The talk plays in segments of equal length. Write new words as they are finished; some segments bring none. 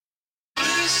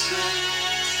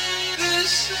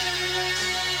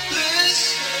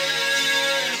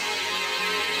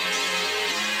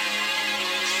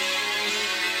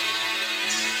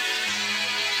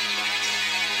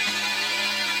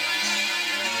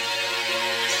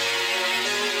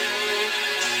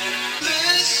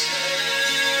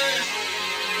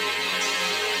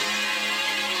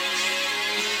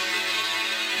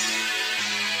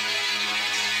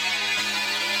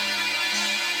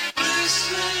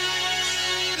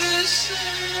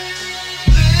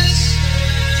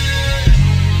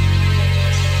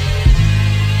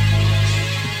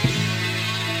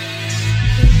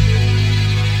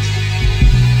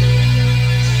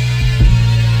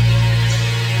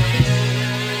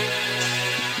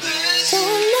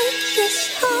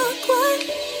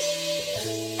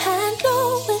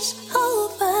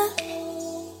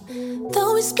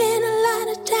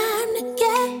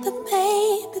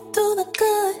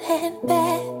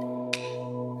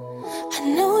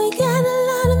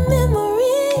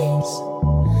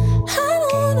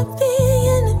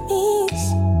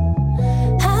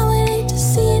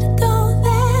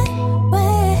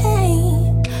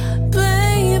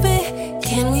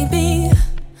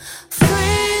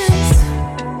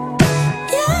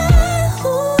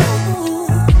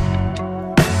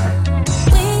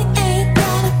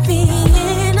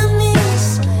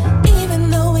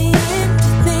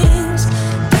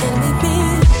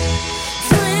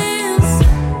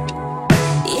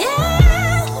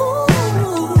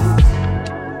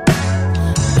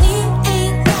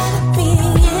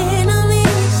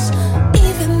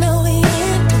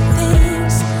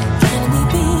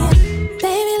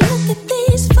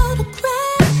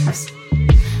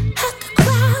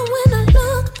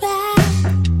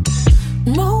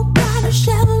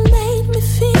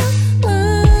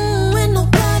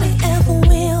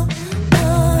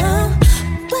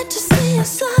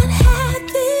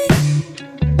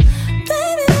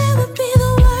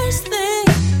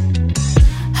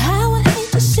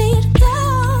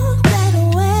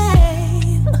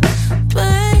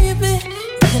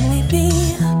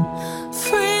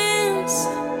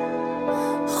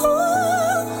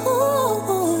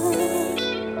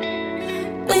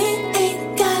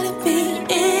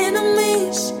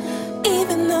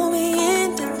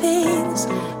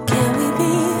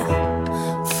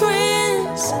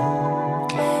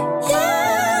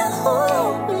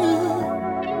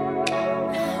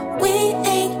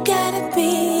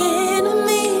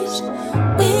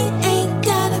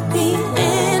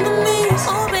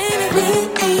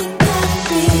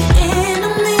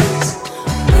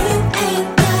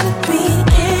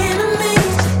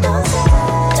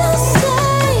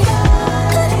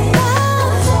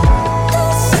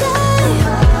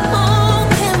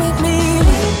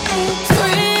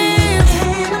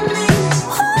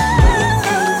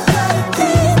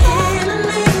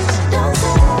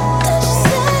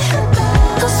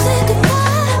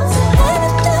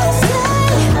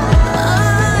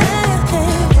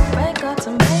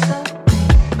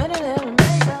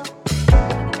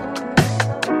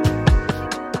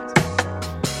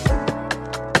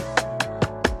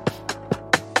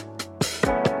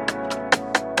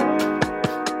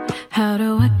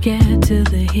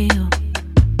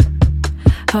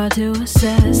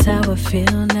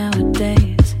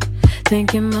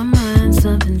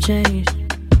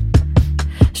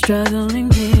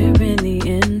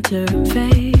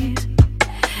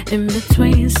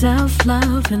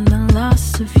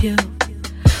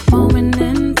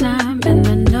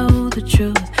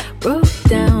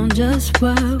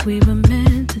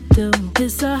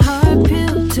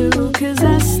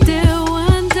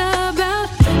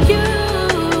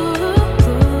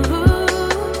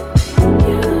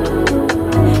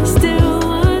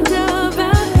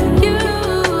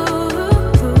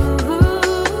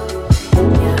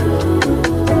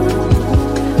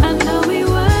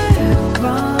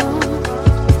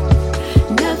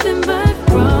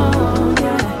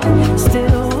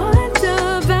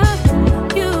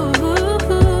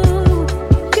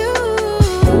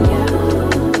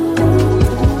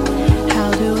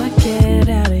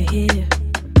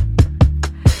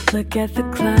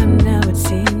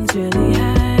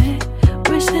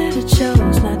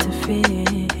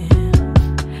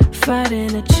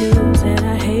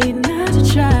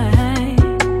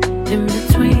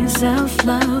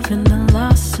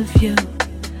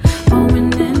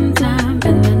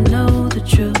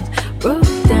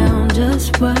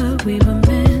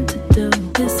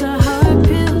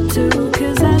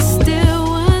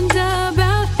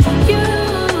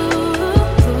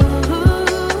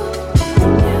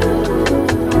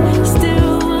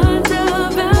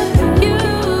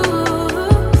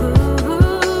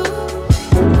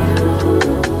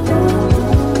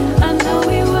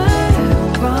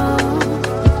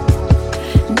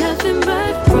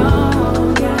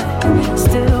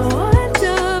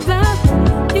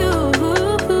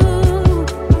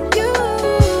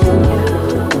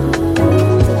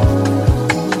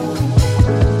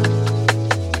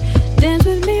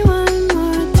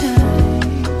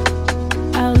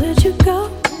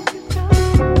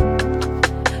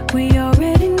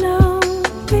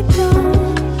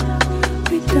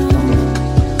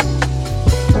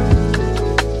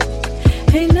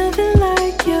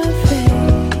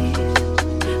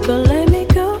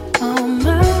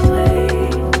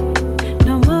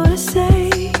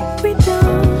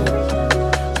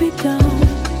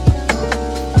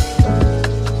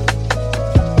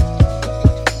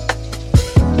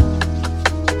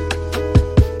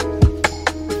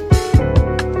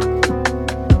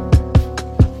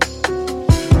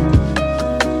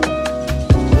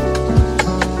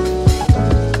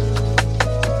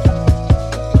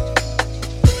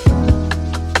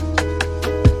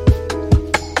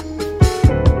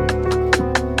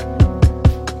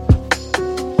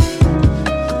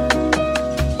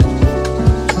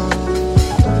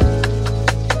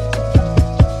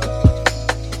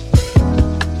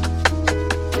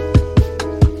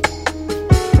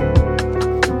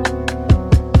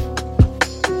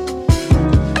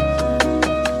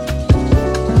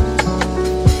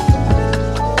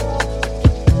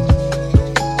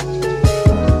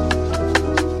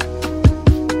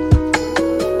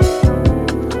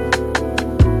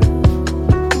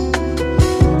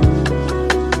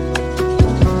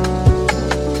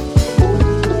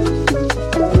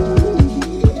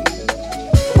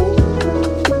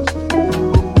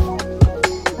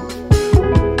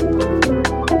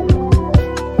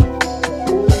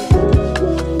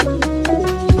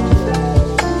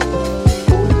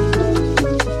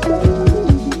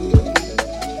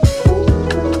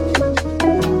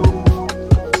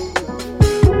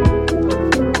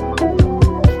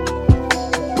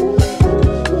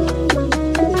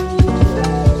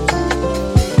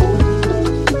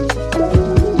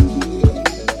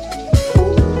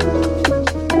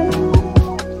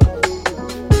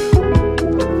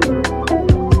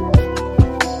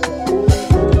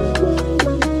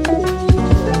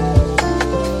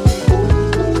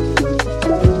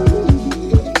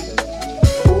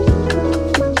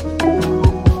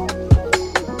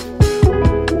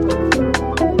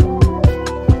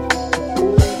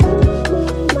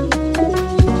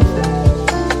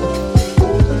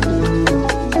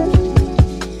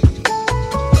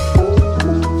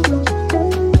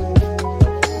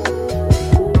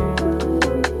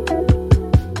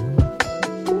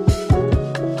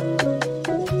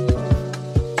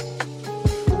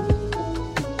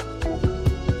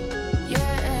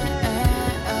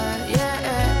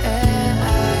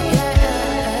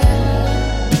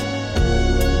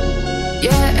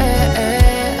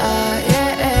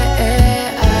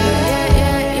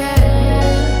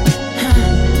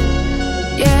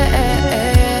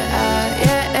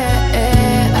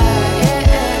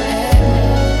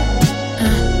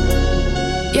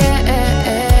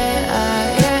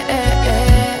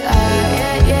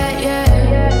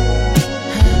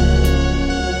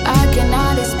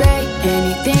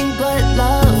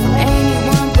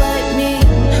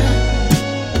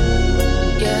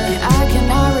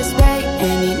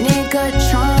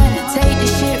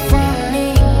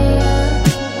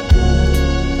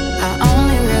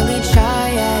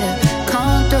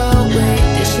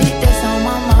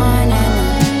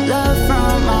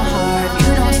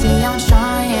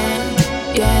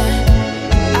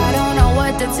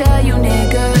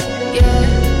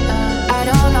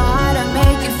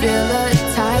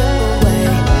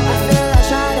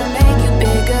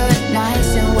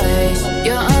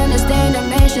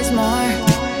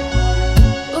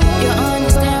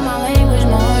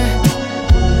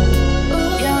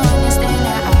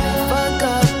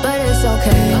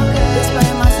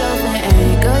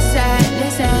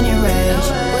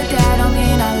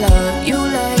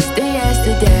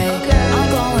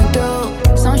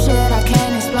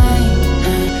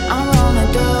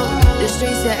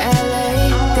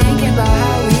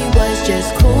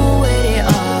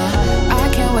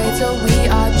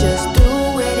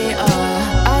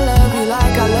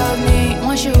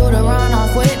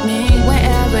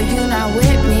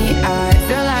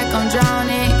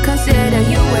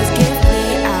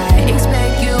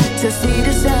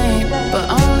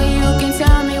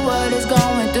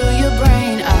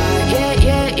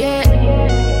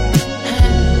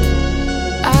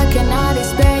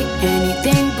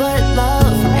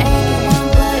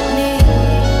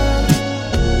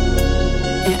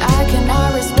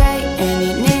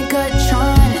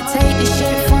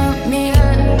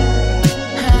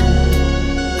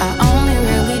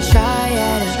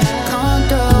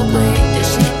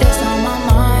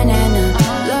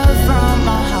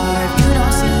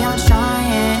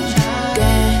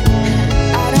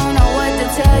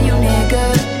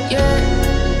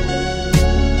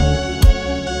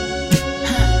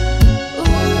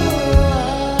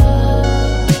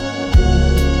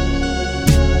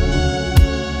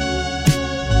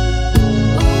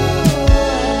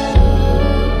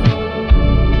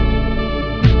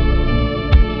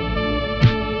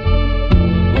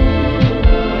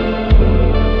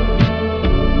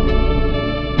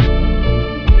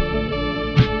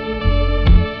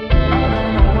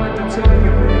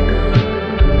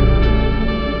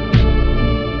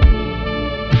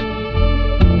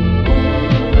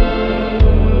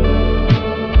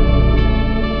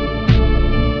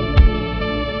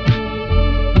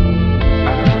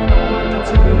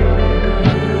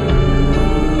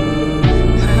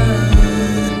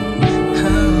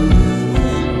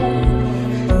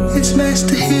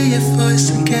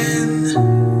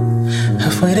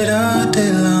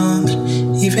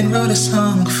Even wrote a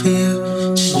song for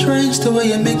you. Strange the way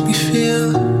you make me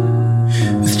feel.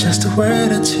 With just a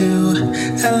word or two,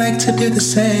 I like to do the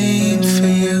same for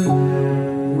you.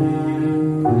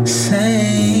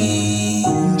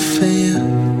 Same for you.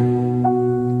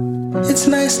 It's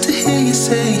nice to hear you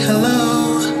say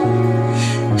hello.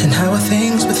 And how are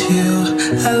things with you?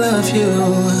 I love you.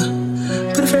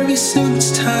 But very soon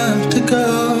it's time to go.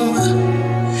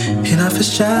 An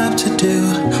office job to do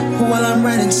while I'm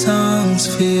writing songs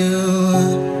for you.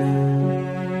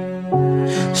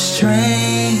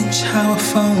 Strange how a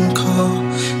phone call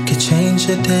could change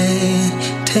your day.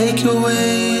 Take you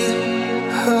away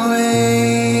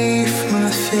from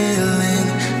the feeling,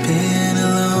 being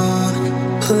alone.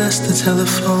 Bless the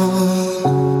telephone,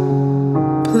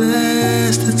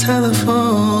 bless the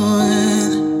telephone,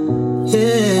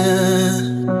 yeah.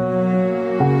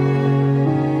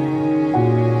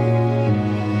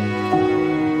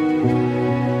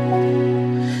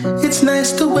 It's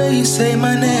nice the way you say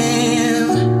my name.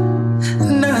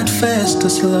 Not fast or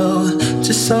slow,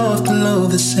 just soft and low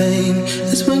the same.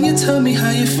 It's when you tell me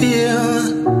how you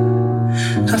feel.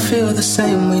 I feel the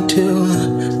same way too.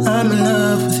 I'm in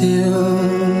love with you.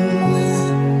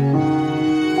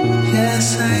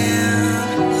 Yes I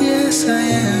am, yes I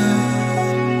am.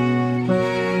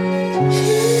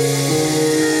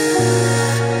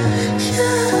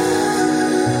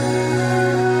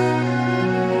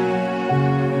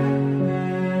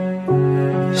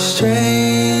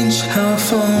 Strange how a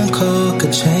phone call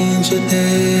could change your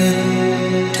day.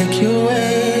 Take you away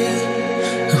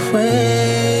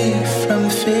from the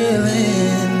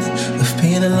feeling of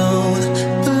being alone.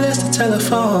 Bless the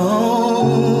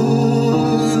telephone,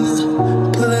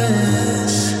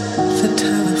 bless the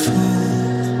telephone,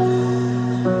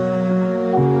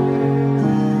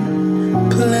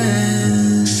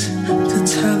 bless the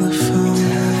telephone.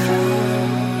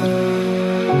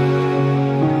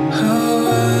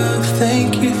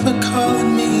 Thank you for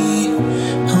calling me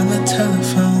on the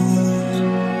telephone.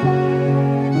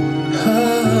 Oh,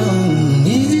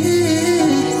 yeah.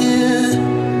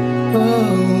 Oh.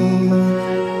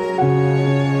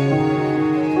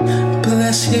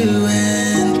 Bless you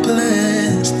and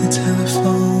bless the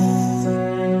telephone.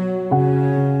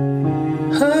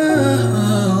 Oh.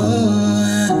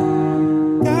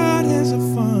 God has a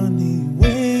funny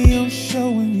way of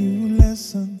showing you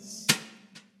lessons.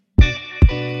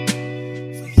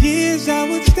 I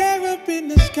would stare up in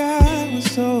the sky with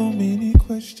so many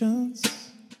questions.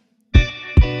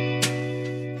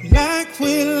 Like,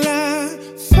 will I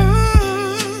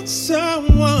find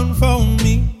someone for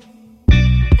me?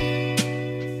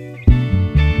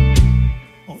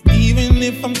 Or even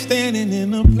if I'm standing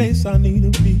in a place I need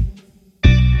to be.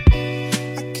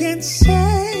 I can't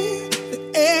say that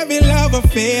every love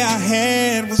affair I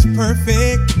had was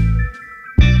perfect.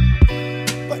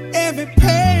 But every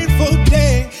painful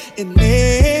day and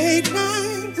late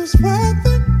night was worth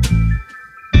it.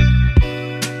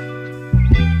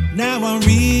 Now I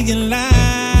realize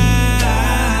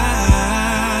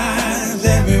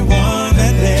everyone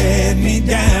that let me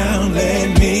down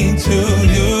led me to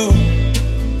you.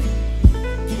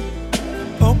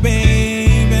 Oh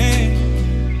baby,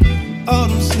 all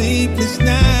them sleepless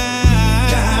nights,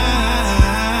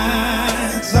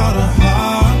 all the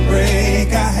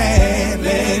heartbreak I had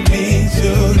led me to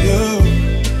you.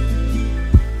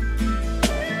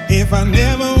 If I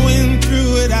never went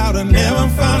through it, I would have never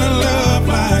found a love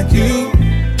like you.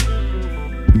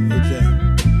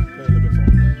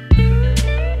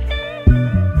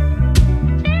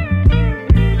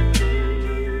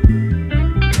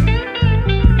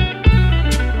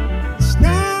 It's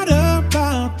not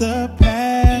about the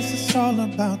past, it's all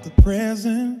about the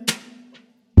present.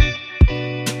 I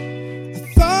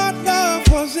thought love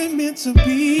wasn't meant to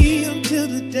be until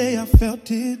the day I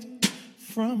felt it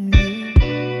from you.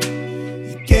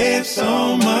 You gave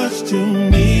so much to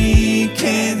me,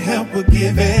 can't help but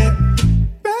give it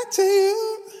back to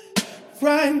you.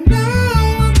 Right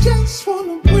now I just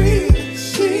wanna breathe,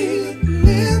 see it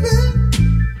living.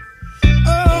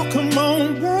 Oh, come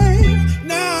on, babe.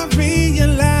 Now I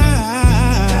realize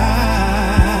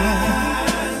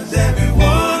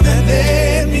everyone that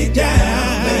let me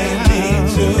down led me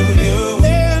to you.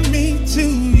 Led me to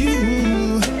you.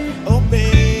 Oh,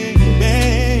 baby.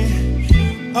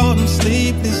 All them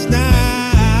sleepless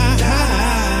nights,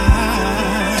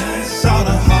 all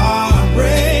the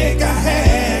heartbreak I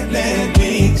had led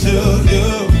me to you.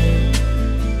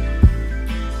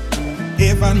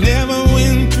 If I never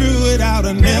went through it, I would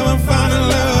have never found a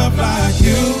love like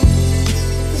you.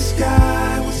 The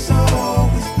sky was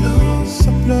always blue,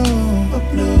 so blue, but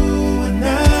blue, and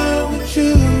now with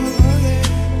you,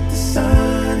 the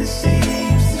sun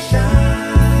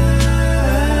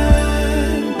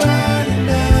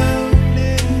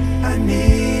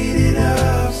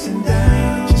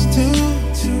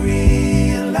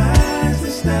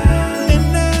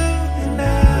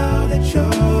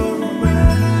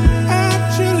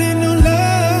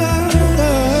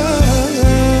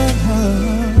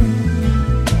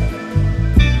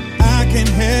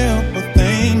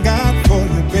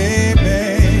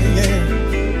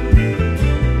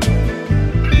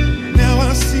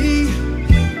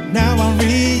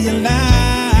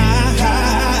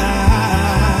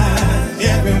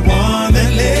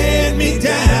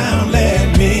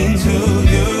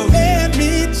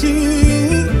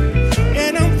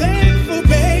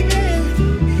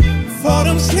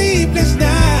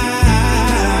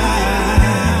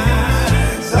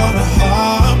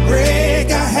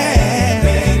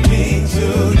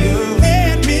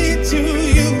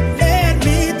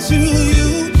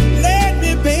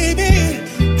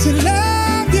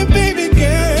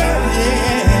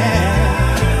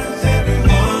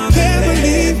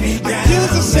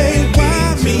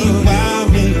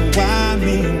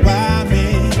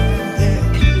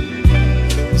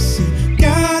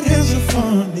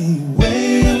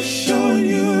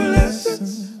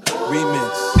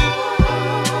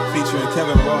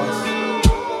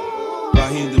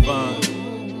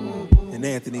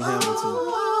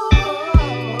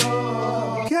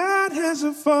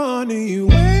funny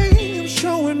way of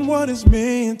showing what it's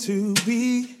meant to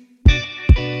be.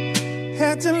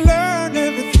 Had to learn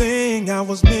everything I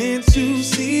was meant to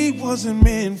see wasn't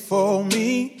meant for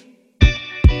me.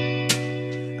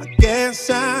 I guess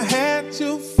I had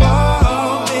to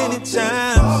fall many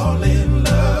times. Fall in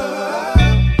love.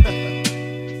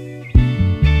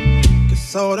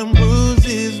 'Cause all them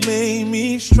bruises made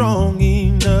me strong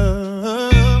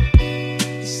enough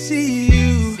to see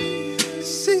you,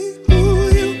 see who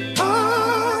you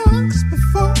are. 'Cause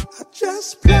before I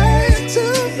just played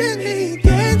too many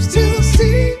games to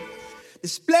see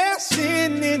this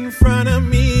blessing in front of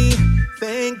me.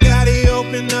 Thank God he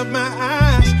opened up my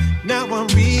eyes. Now I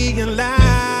realize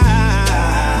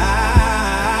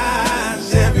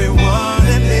everyone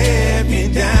that let me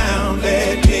down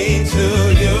led me to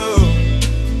you.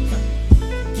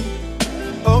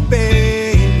 Oh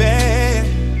baby,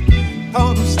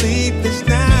 all the sleepless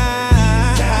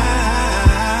nights,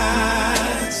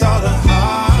 all the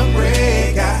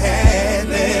heartbreak I had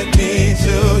led me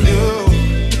to you.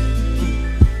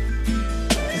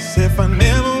 'Cause if I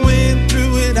never went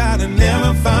through it, I'd have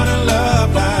never found a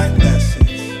love like this.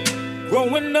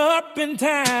 Growing up in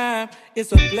time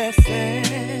is a blessing.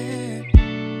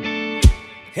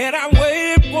 Had I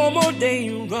waited one more day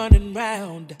running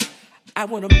round, I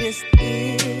wouldn't miss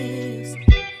this.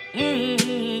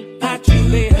 Not you,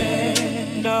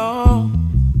 baby. No.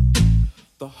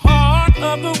 The heart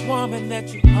of the woman that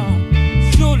you are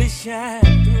surely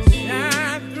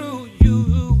shine through you.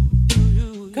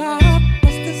 God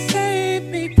must have saved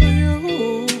me for you.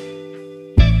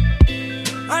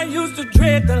 I used to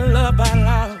dread the love I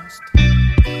lost.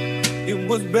 It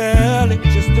was barely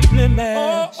just a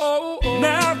blemish.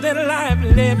 Now that life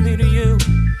led me to you,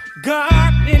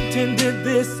 God intended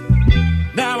this.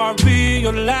 Now I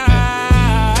realize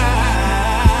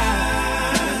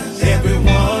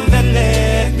everyone that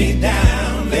let me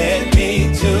down led me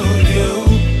to you.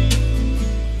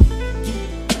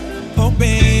 Oh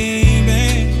baby,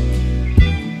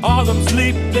 all them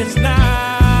sleepless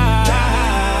nights,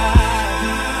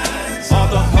 all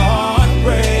the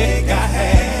heartbreak I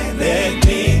had led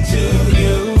me to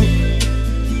you.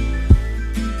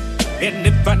 And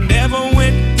if I never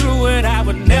went through it, I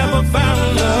would never find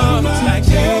love like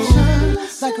you.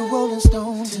 Like a rolling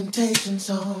stone, temptation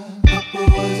song. Papa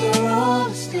was a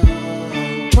rolling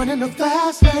stone, running a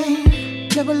fast lane,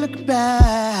 never looking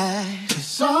back.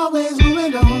 It's always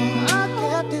moving on. I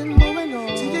kept it moving on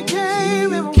till you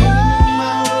came in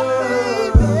my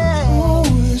world, baby.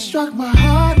 Ooh, it struck my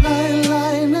heart like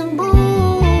lightning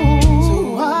boom. So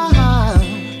I'm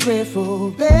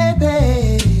grateful,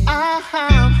 baby.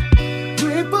 I'm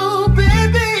grateful,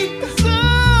 baby, 'cause I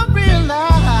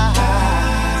realize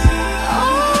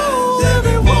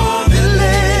everyone that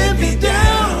let me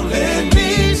down led me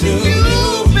to you,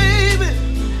 baby.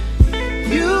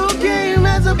 You came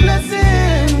as a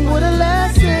blessing with a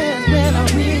lesson when I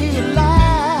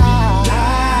realized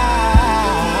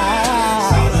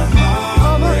all the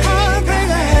heartbreak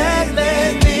I had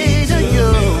led me to you.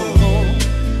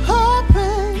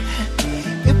 Hoping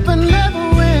if I never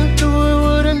went through it,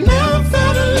 would've never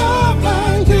found a love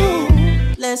like you.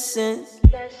 Lessons.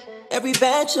 Every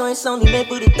bad choice only made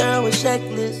for the thorough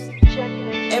checklist.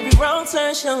 Every wrong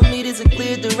turn showed me there's a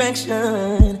clear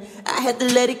direction. I had to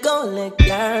let it go and let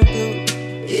God do.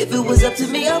 If it was up to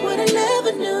me, I would've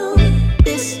never knew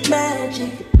this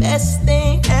magic. Best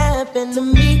thing happened to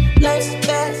me. Life's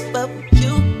fast, but with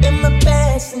you in my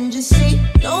past, and just see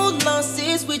no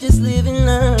losses, we just live and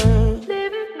learn.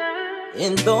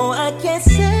 And though I can't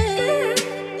say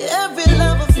every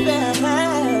love affair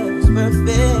was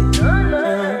perfect,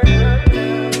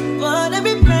 but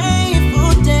every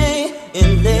painful day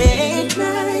and late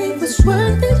night was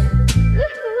worth it.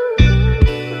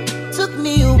 Took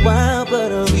me a while, but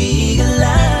I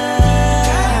realized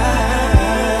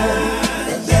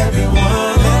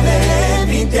everyone that let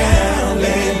me down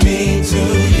led me to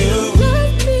you.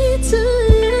 led me to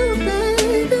you,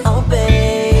 baby. Oh,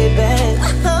 baby.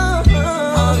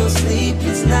 All those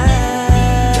sleepless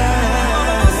nights,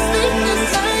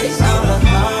 all the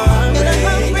heart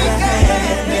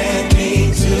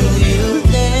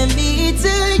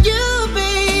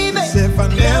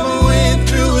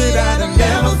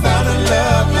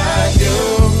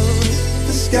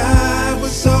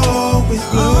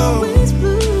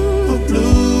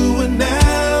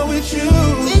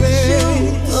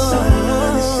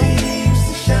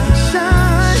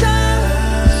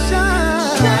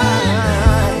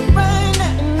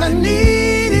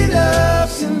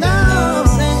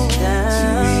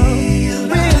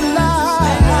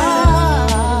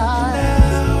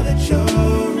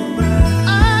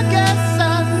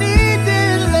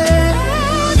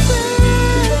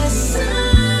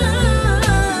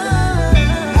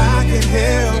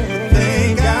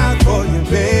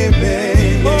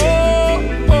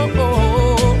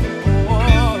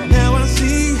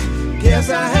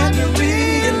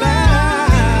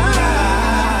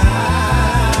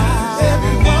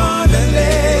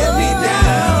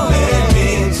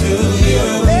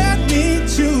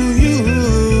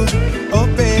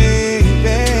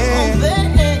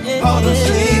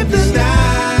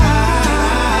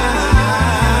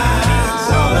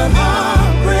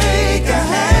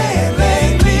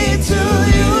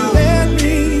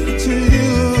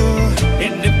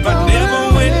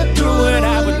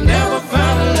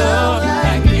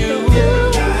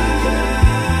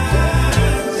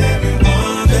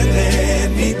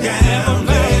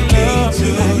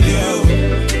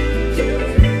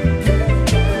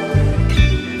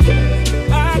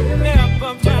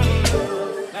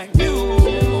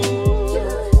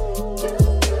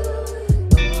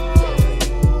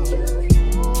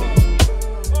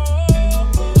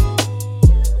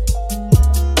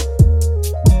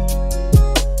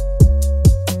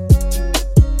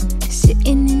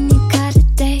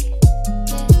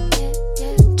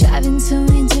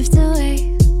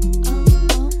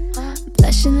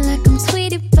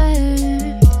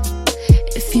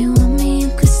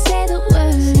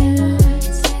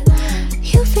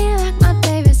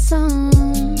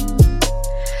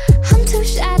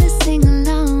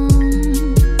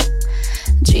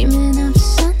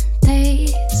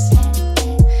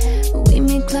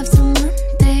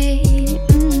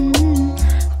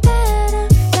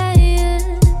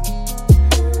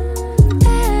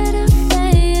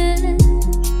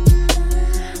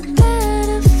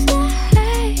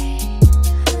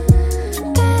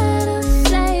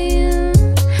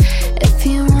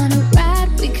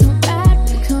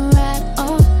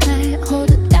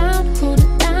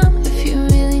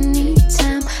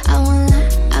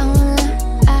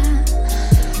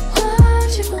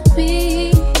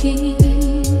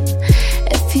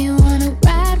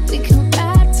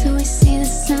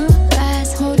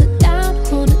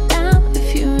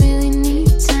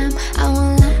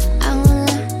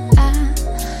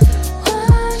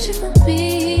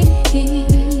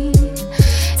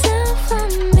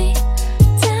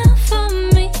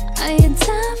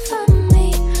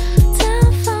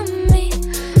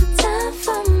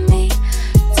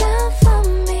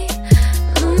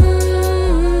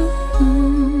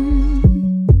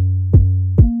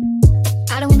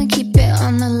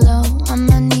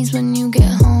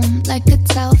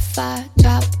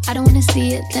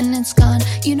see it, then it's gone.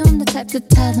 You know I'm the type to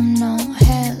tell them no.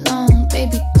 Hair long,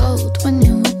 baby gold. When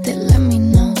you're with it, let me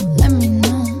know, let me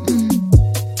know.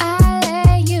 I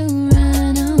let you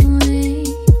run away.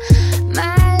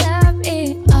 My love,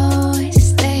 it always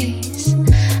stays.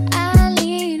 I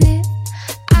need it,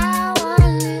 I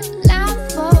want it, now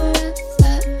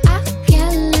forever. I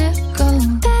can't let go.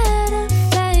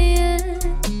 Butterfly,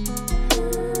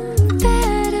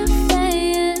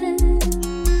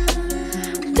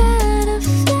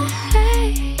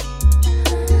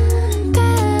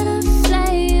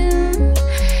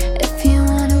 if you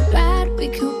wanna ride, we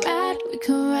can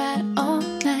ride all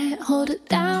night. Hold it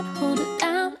down,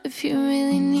 if you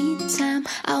really need time.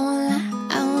 I won't lie,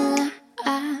 I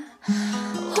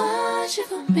want you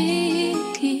for me.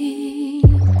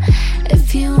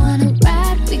 If you wanna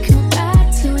ride, we can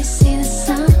ride till we see the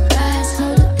sunrise.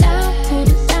 Hold it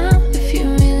down, if you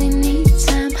really need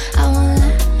time. I won't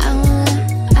lie, I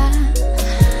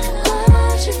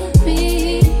want you for me.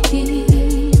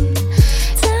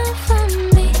 Down for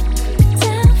me,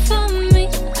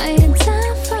 are you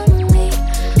down for me?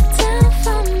 Down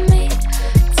for me,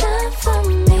 down for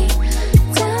me,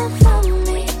 down for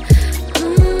me.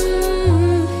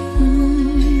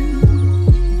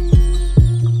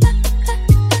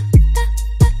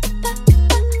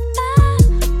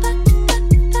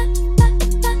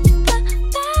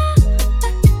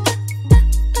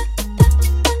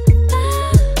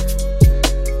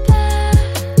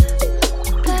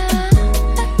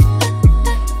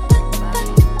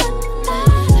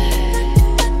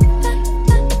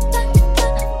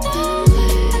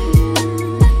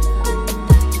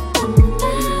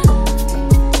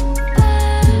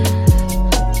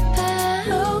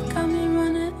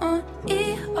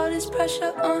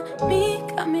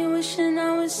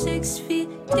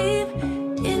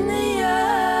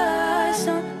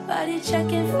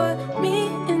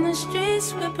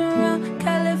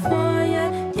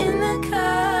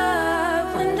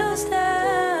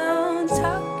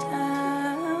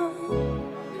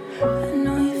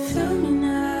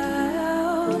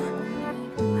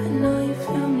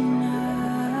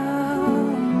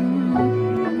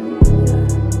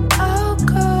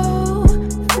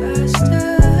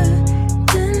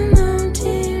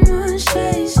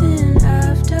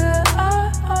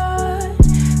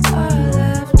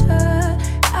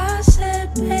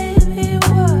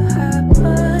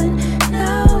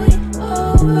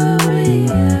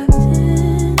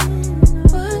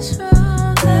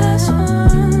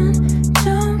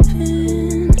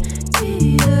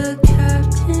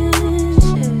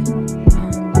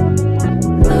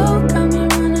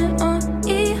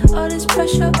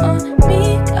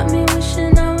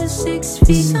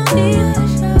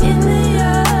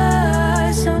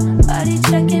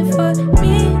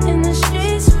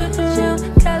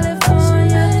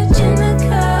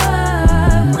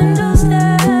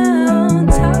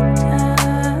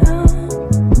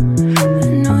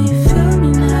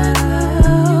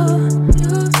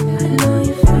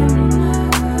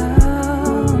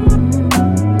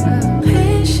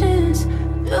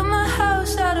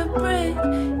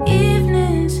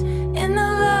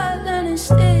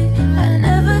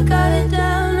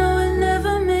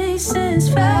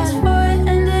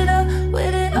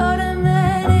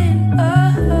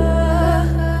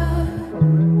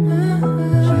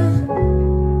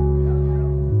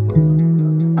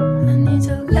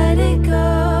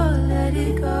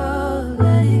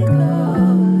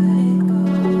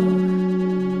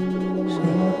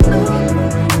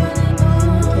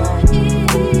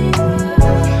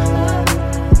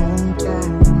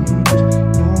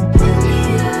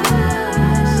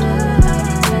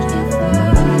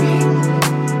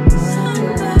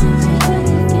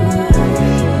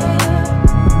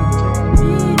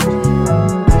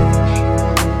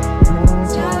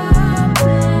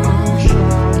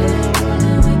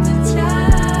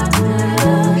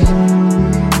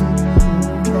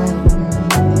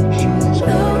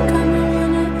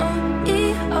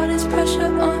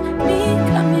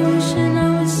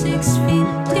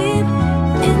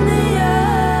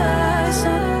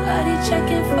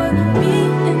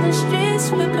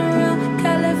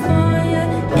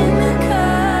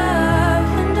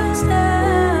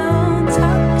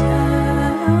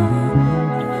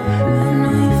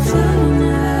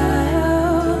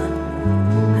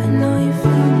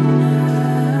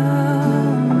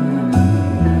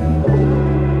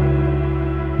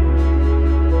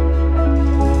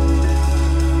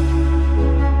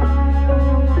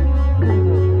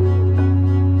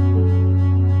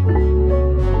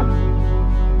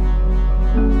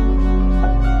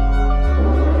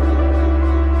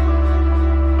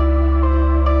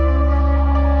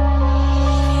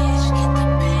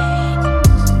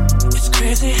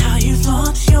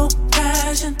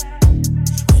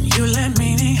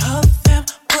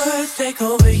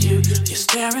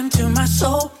 tear into my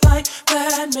soul like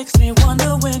that. Makes me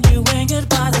wonder when you ain't get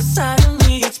by the side of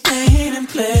me. It's pain and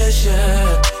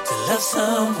pleasure to love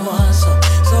someone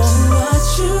so much.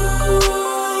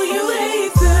 You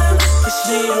hate them. Push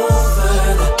me over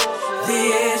the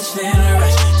edge, then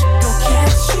rush to go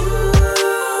catch you.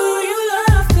 You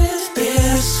love this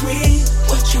bittersweet.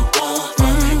 What you want,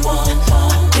 what you want.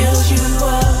 Build you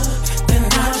up, then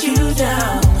knock you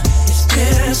down. It's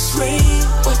bittersweet.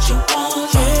 What you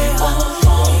want,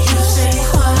 you say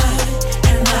quiet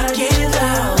and knock it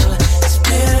loud. It's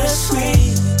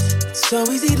bittersweet. So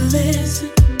easy to listen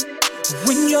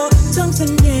when your tongue's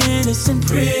an innocent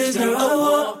prisoner.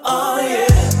 Oh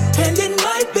yeah. And it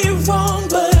might be wrong,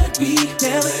 but we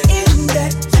never end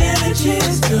that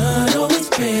damages. Good, always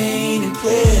pain and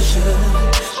pleasure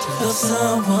to love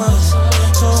someone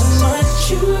so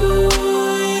much. You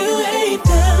hate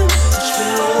them. Push me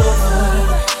over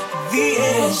the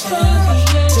edge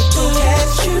to go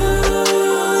catch you.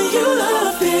 You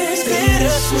love this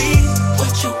bittersweet.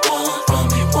 What you want from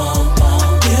me, want.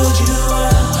 Build you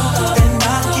up and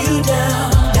knock you down.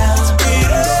 It's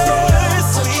bittersweet.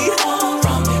 What you want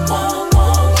from me, want.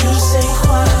 You say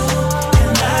quiet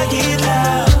and I get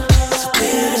loud. It's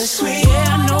bittersweet.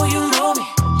 Yeah, I know you know me.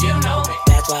 You know me.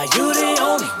 That's why you the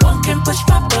only one can push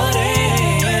my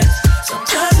buttons.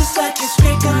 Sometimes it's like you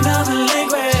speak another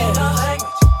language.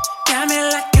 Got me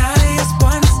like eyes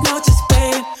once noticed,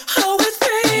 babe. Oh, it's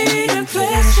pain and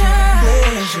pleasure.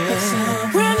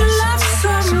 When you love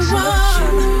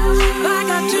someone like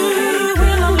I do,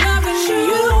 when I'm loving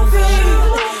you, babe.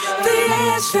 The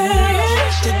answer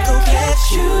to go get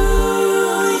you.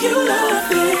 You love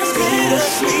this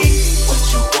bittersweet. What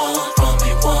you want from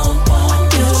me, want.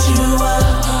 Build you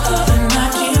up and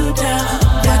knock you down.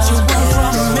 What you want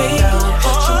from me,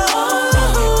 what you want from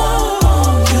me,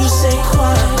 want. You say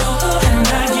quiet and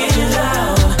I get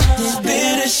loud. It's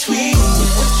bittersweet.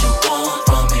 What you want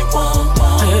from me, want.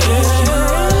 Build you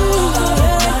up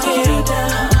and knock you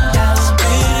down. It's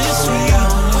bittersweet.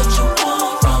 What you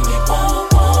want from me, want.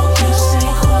 You say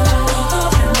quiet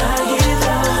and I get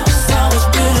loud. So it's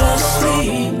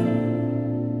bittersweet.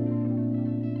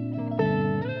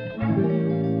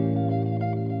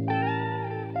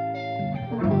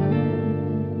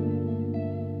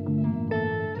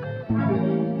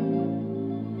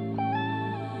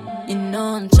 You know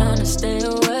I'm tryna stay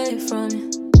away from you.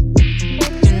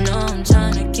 You know I'm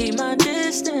tryna keep my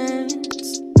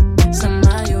distance.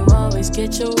 Somehow you always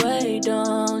get your way,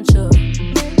 don't you?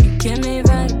 You get me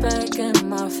right back in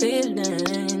my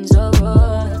feelings. Oh,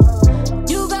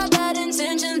 you got bad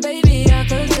intentions, baby, I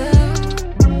could tell.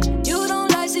 You don't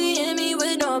like seeing me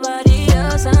with nobody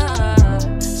else.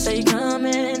 Say come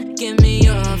in, give me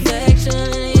your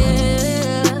affection,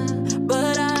 yeah.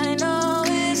 But I know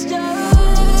it's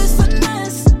just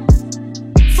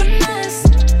finesse.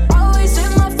 Always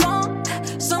hit my phone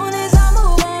soon as I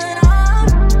move on.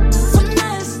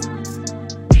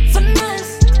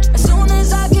 Finesse. As soon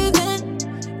as I give in,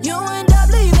 you end up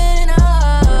leaving.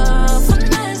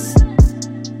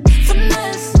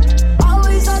 Finesse.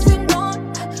 Always up and gone,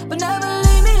 but never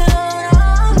leave me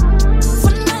alone.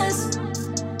 Finesse.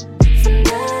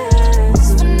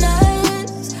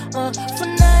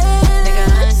 Nigga,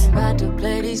 I ain't about to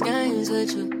play these games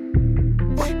with you,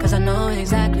 'cause I know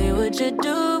exactly what you're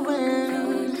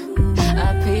doing.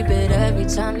 I peep it every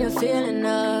time you're feeling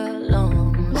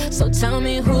alone. So tell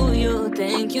me who you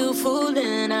think you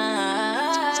fooling.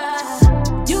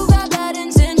 You got bad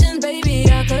intentions, baby,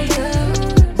 I could tell.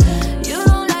 You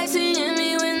don't like seeing me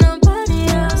with nobody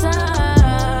else.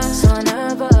 So I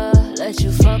never let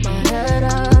you fuck my head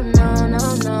up. No.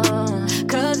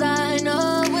 'Cause I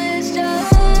know it's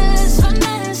just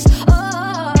finesse.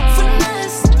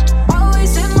 Finesse.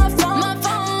 Always hit my phone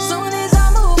soon as I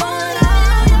move on.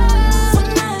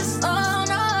 Finesse.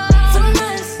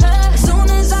 Finesse. As soon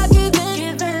as I give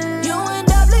in, you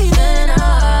end up leaving.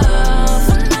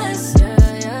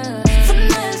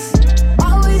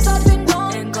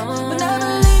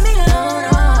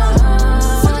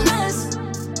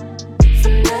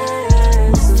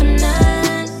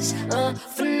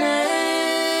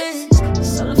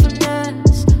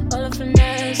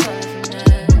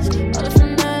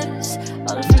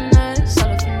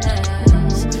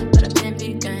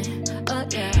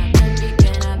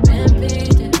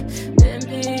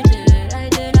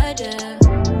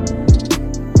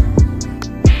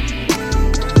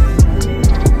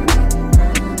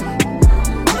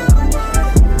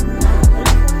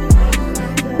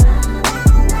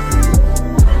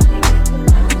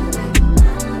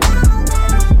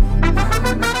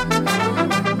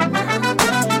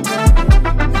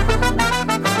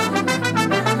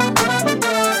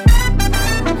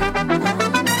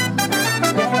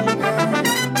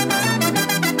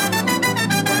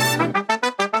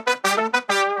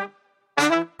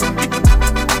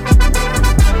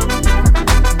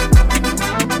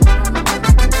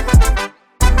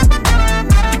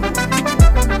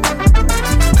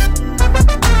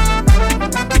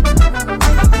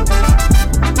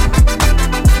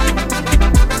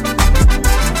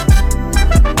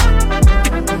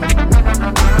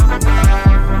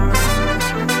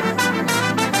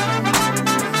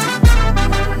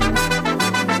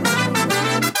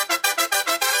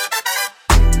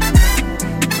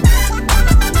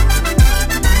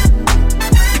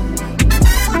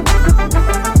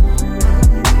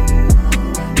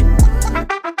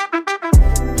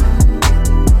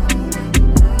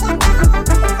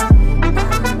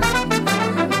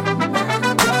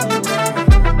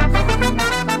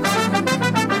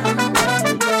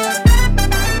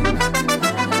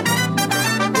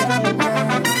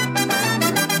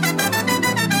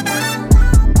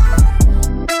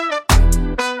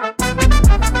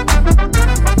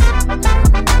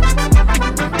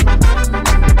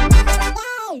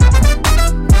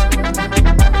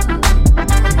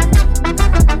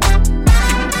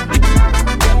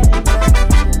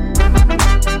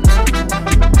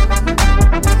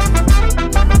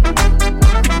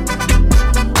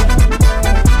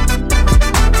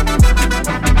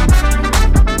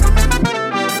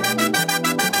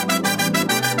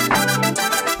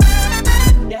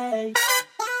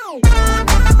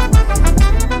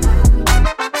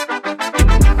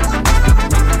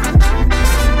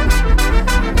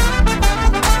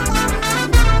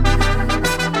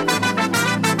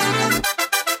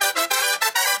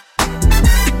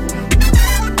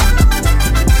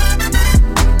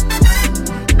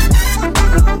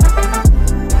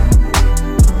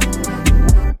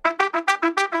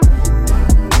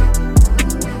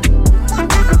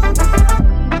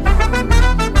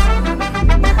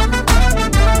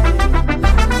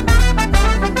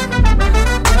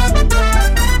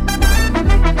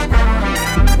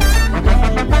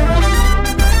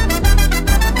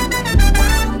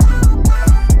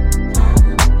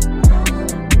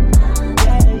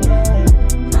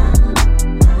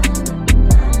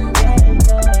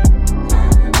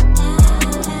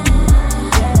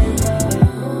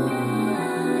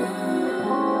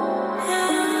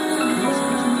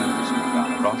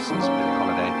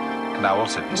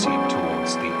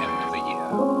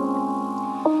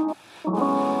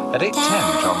 At 8:10,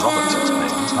 John Roberts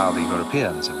explains how the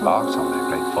Europeans embarked on their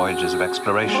great voyages of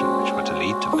exploration which were to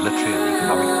lead to military and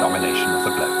economic domination of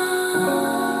the globe.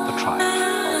 The triumph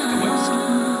of the West.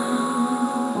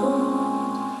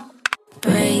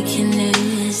 Breaking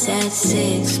news at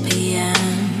 6 p.m.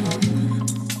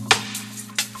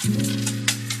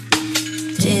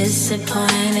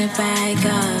 Disappointed by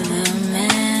government.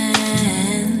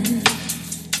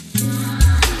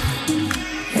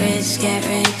 Rich get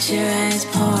richer as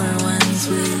poor ones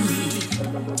weep.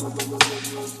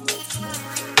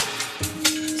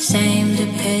 Same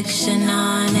depiction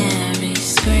on every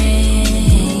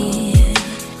screen.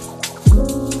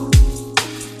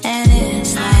 And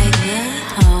it's like the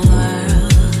whole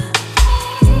world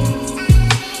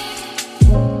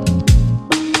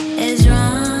is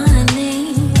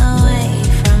running away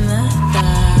from the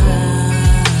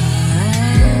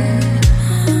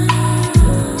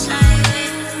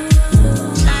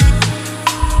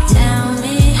Tell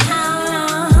me how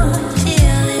long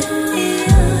till it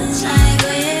feels like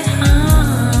we're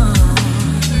home.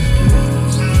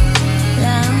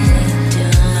 Love me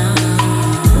too long.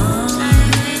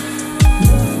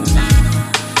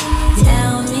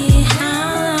 Tell me how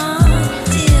long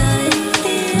till it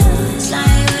feels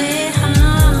like we're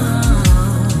home.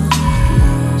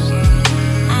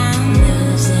 I'm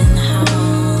losing hope.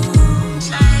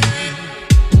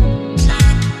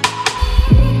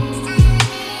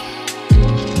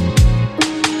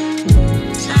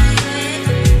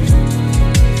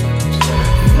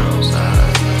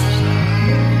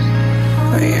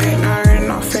 We ain't hearing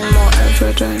nothing more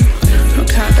evident.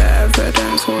 Look at the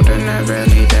evidence,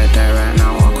 ordinarily they're there right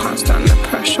now. I can't stand the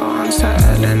pressure,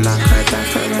 unsettling like a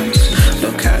deference.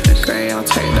 Look at the grey, I'll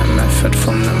take the method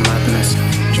from the madness.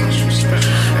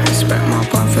 Respect my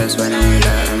brothers when we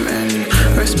let them in.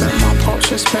 Respect my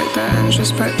pops, respect the ends,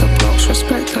 respect the blocks,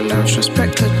 respect the left,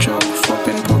 respect the job.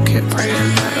 Fobbing pocket,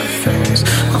 praying better things.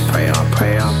 I pray, I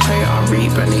pray, I pray, I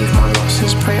read beneath my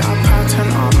losses. Pray I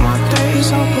pattern up my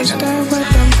days. I was there where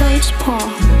them roads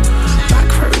part. Back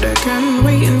road again,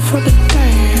 waiting for the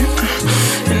day.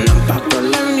 In the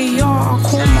Babylonia, I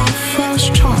call my first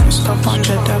chance. The bunch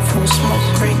of devil smoke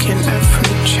breaking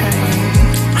every chain.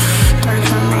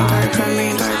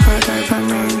 Dopamine.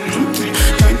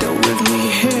 Don't deal with me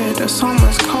here, the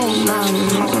summer's cold, man.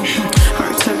 Oh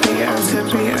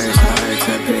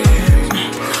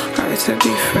to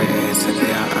be free, to be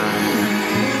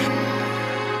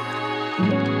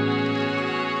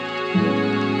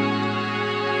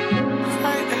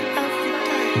fighting every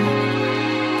day.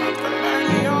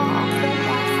 Babylonia, I call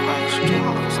my first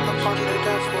chance. The bunch of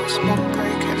devil smoke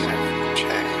breaking every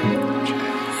chain.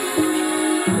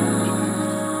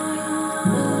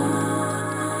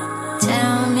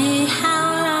 Tell me how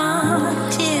long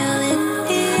till it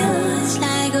feels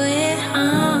like we're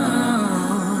home.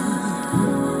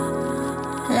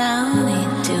 Love me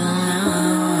too long.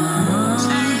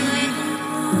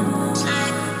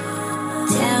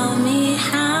 Tell me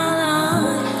how long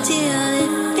till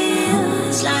it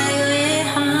feels like we're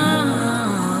home.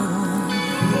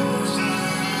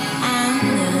 I'm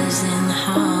losing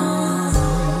hope.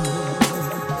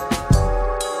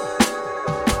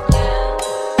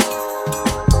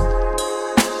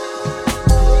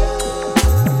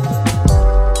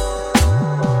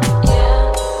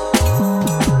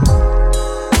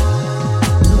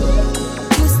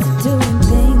 Used to doing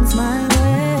things my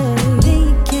way. Then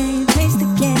you came, changed the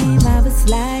game. I was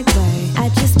like, wait, I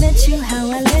just met you, how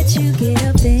I let you get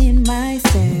up in my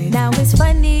say. Now it's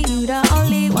funny, you the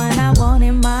only one I want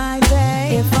in my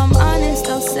bay. If I'm honest,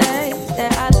 I'll say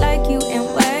that I like you in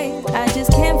ways. I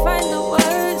just can't find the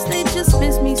words, they just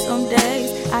miss me some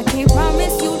days. I can't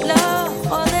promise you love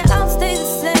or that I'll stay the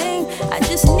same. I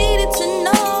just needed to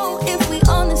know if we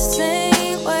on the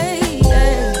same way.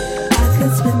 Yeah. I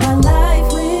could spend my life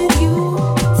with you.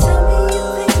 Tell me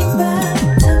you're thinking about.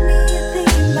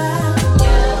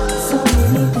 So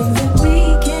many things that we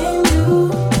can do.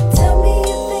 Tell me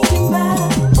you're thinking about.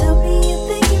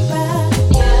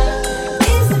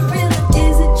 Is it real or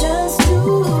is it just you?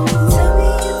 Tell me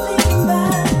you're thinking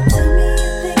about. Tell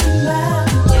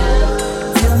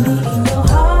me in your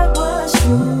heart what's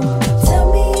true. Tell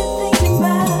me you're thinking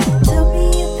about.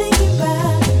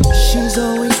 She's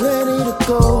always ready to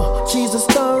go. She's the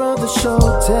star of the show,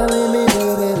 telling me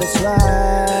baby let's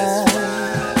ride.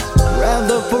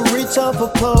 Rather for reach off a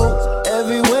pole.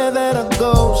 Everywhere that I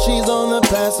go, she's on the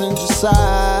passenger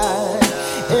side.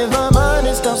 If I'm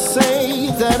honest, I'll say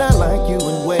that I like you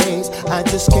in ways I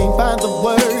just can't find the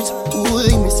words. Ooh,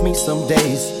 they miss me some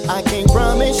days. I can't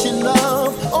promise you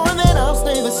love or that I'll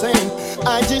stay the same.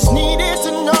 I just needed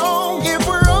to know if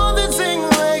we're on the same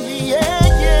way. Yeah,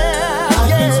 yeah.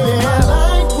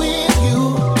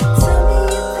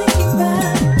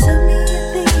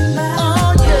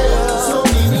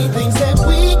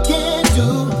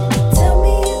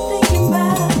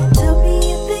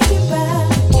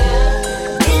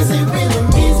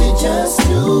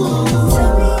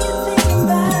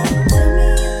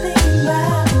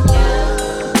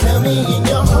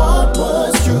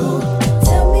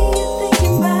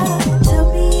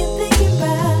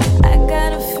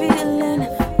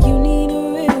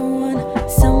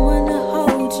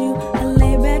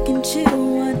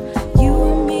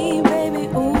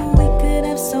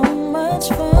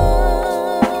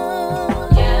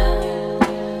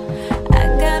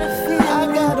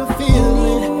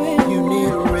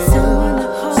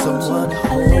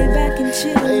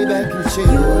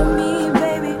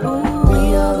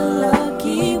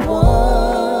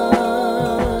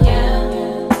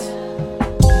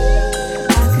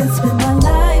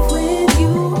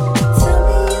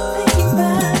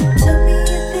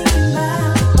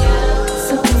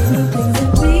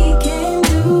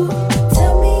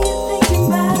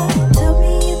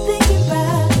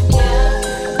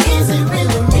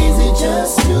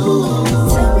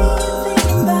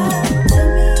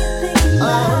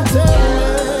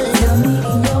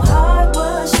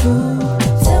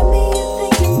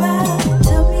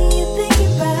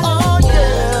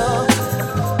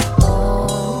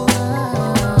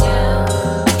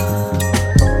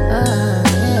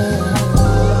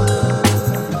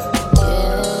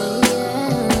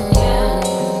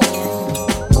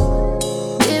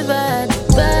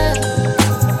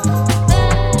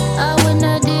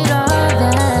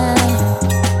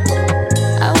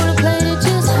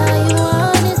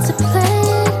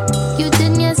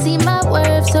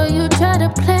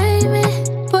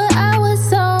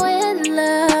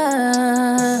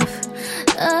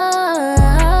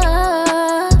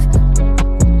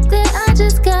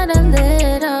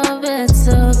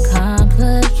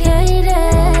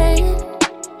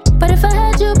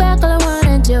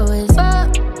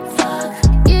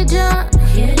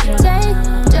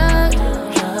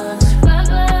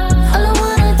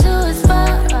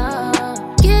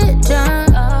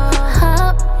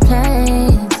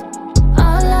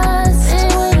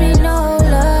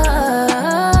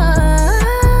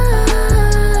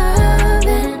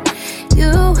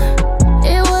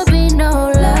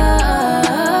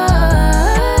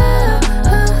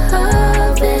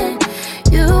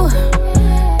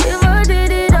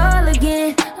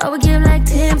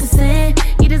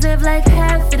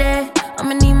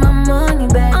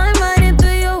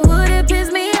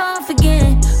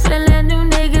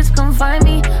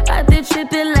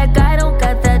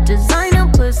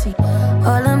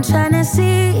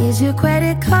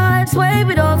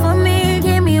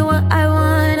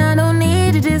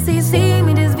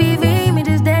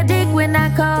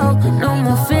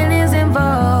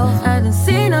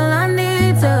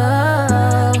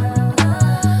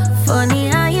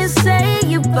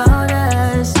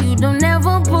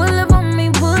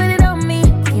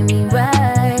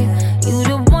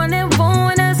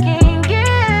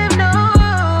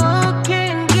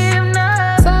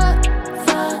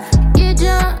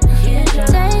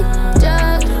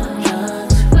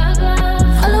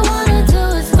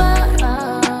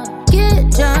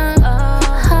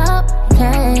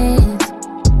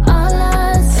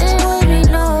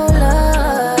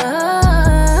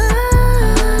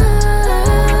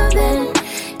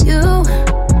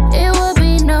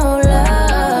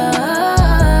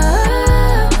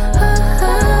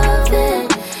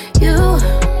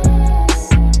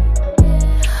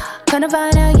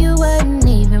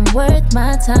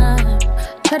 time.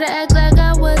 Try to act like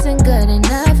I wasn't good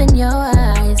enough in your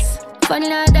eyes. Funny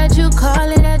now that you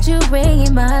calling, that you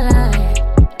ringing my line.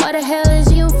 What the hell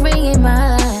is you ringing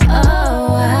my line?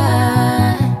 Oh,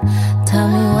 why? Tell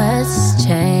me what's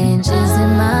changed. Is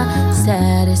it my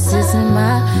status? Is it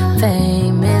my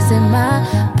fame? Is it my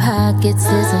pockets?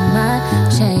 Is it my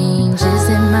change? Is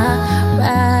it my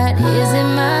ride? Is it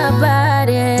my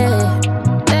body?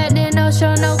 Back then, no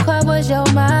show, no club was your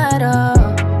motto.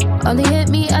 Only hit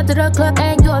me after the club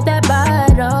and you off that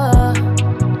bottle.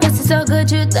 Guess it's so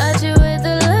good you thought you with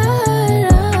the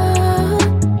light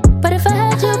on. But if I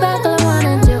had you back, all I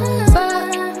wanna do is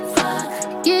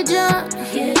fuck, get drunk,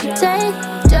 take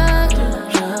drugs.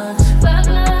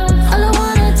 All I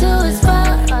wanna do is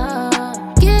fuck,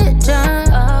 get drunk,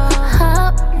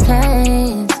 hop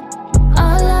planes.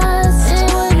 All I see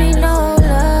would be no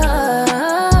love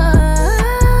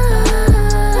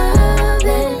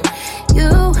in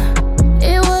you.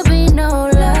 It would be no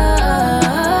love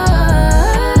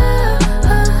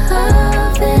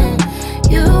in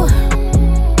you.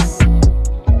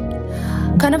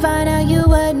 Kinda find out you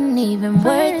wasn't even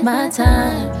worth my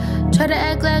time. Try to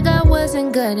act like I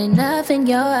wasn't good enough in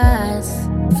your eyes.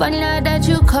 Funny now that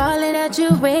you calling, that you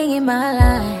ringing my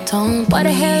line. What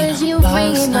the hell is you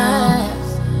ringing my line?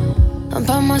 I'm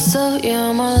by myself, yeah,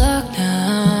 I'm on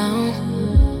lockdown.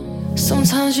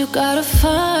 Sometimes you gotta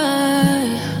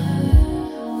find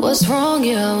what's wrong,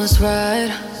 yeah, what's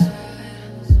right.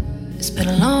 It's been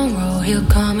a long road, here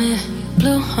coming.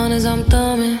 Blue hunters, I'm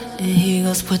thumbing. And he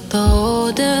goes put the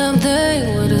whole damn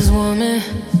thing with his woman.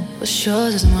 What's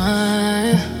yours is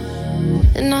mine.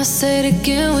 And I say it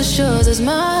again, what's yours is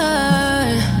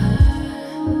mine.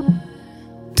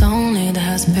 Don't leave the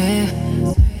house, babe.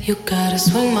 You gotta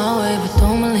swing my way, but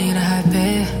don't believe the hype,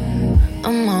 babe.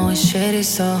 I'm always shady,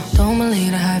 so don't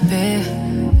believe the hype, babe.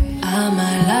 I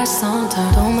might lie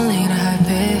sometimes, don't believe the hype,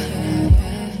 babe.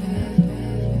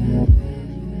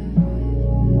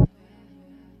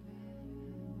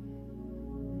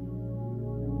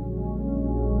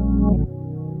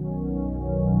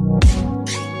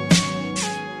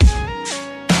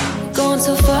 Going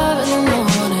till 5 in the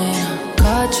morning,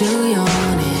 caught you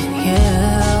yawning,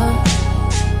 yeah.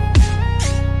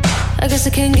 I guess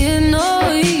it can't get no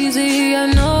easy, I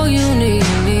know you need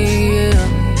me, yeah.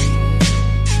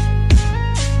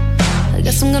 I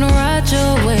guess I'm gonna ride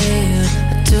your wave,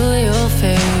 do your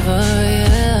favor,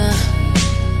 yeah.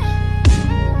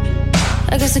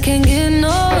 I guess it can't get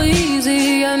no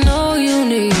easy, I know you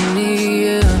need me,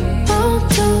 yeah. 1,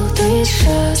 2, 3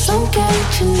 shots, I'm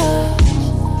catching up.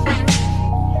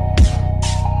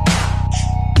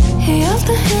 He off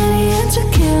the Henny and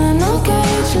tequila, no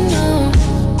gauge, you know.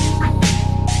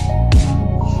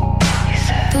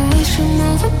 The way she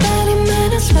move her body, man,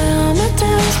 I swear I'ma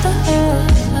dance to her.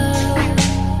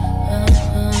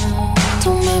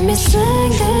 Don't make me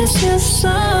sing this your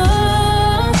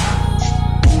song.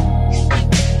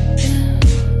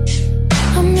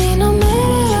 I mean, I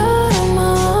made it out on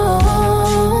my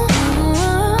own.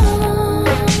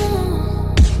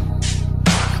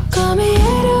 Got me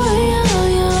anyway,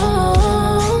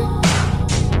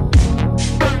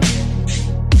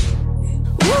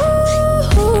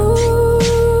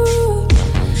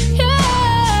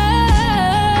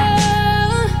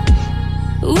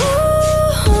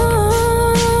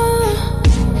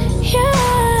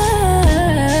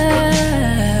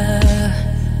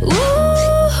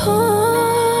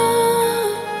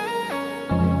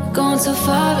 till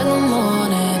 5 in the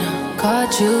morning,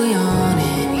 caught you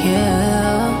yawning,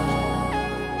 yeah.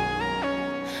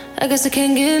 I guess it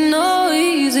can't get no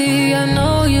easy, I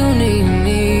know you need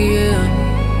me, yeah.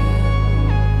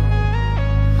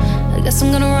 I guess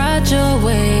I'm gonna ride your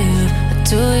wave,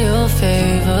 do your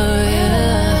favor,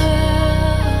 yeah.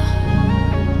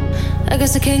 I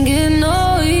guess it can't get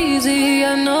no easy,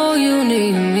 I know you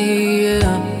need me,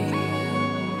 yeah.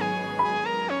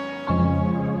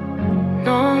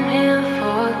 I'm here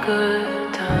for a good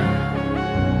time.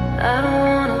 I don't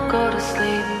wanna go to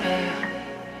sleep, babe.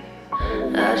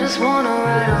 I just wanna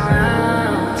ride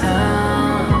around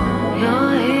town.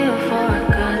 You're here for a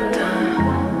good time.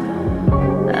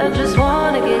 I just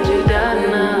wanna get you down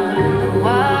and out in the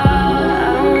wild. I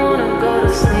don't wanna go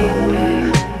to sleep,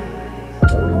 babe.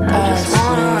 I just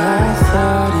wanna ride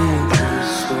around town.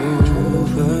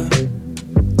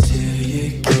 Till you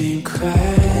came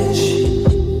crashing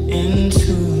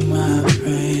into my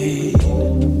brain.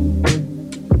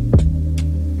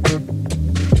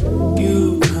 You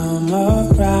come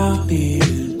around me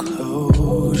in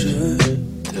closure.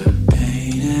 The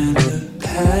pain and the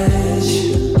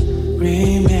passion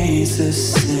remains the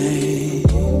same.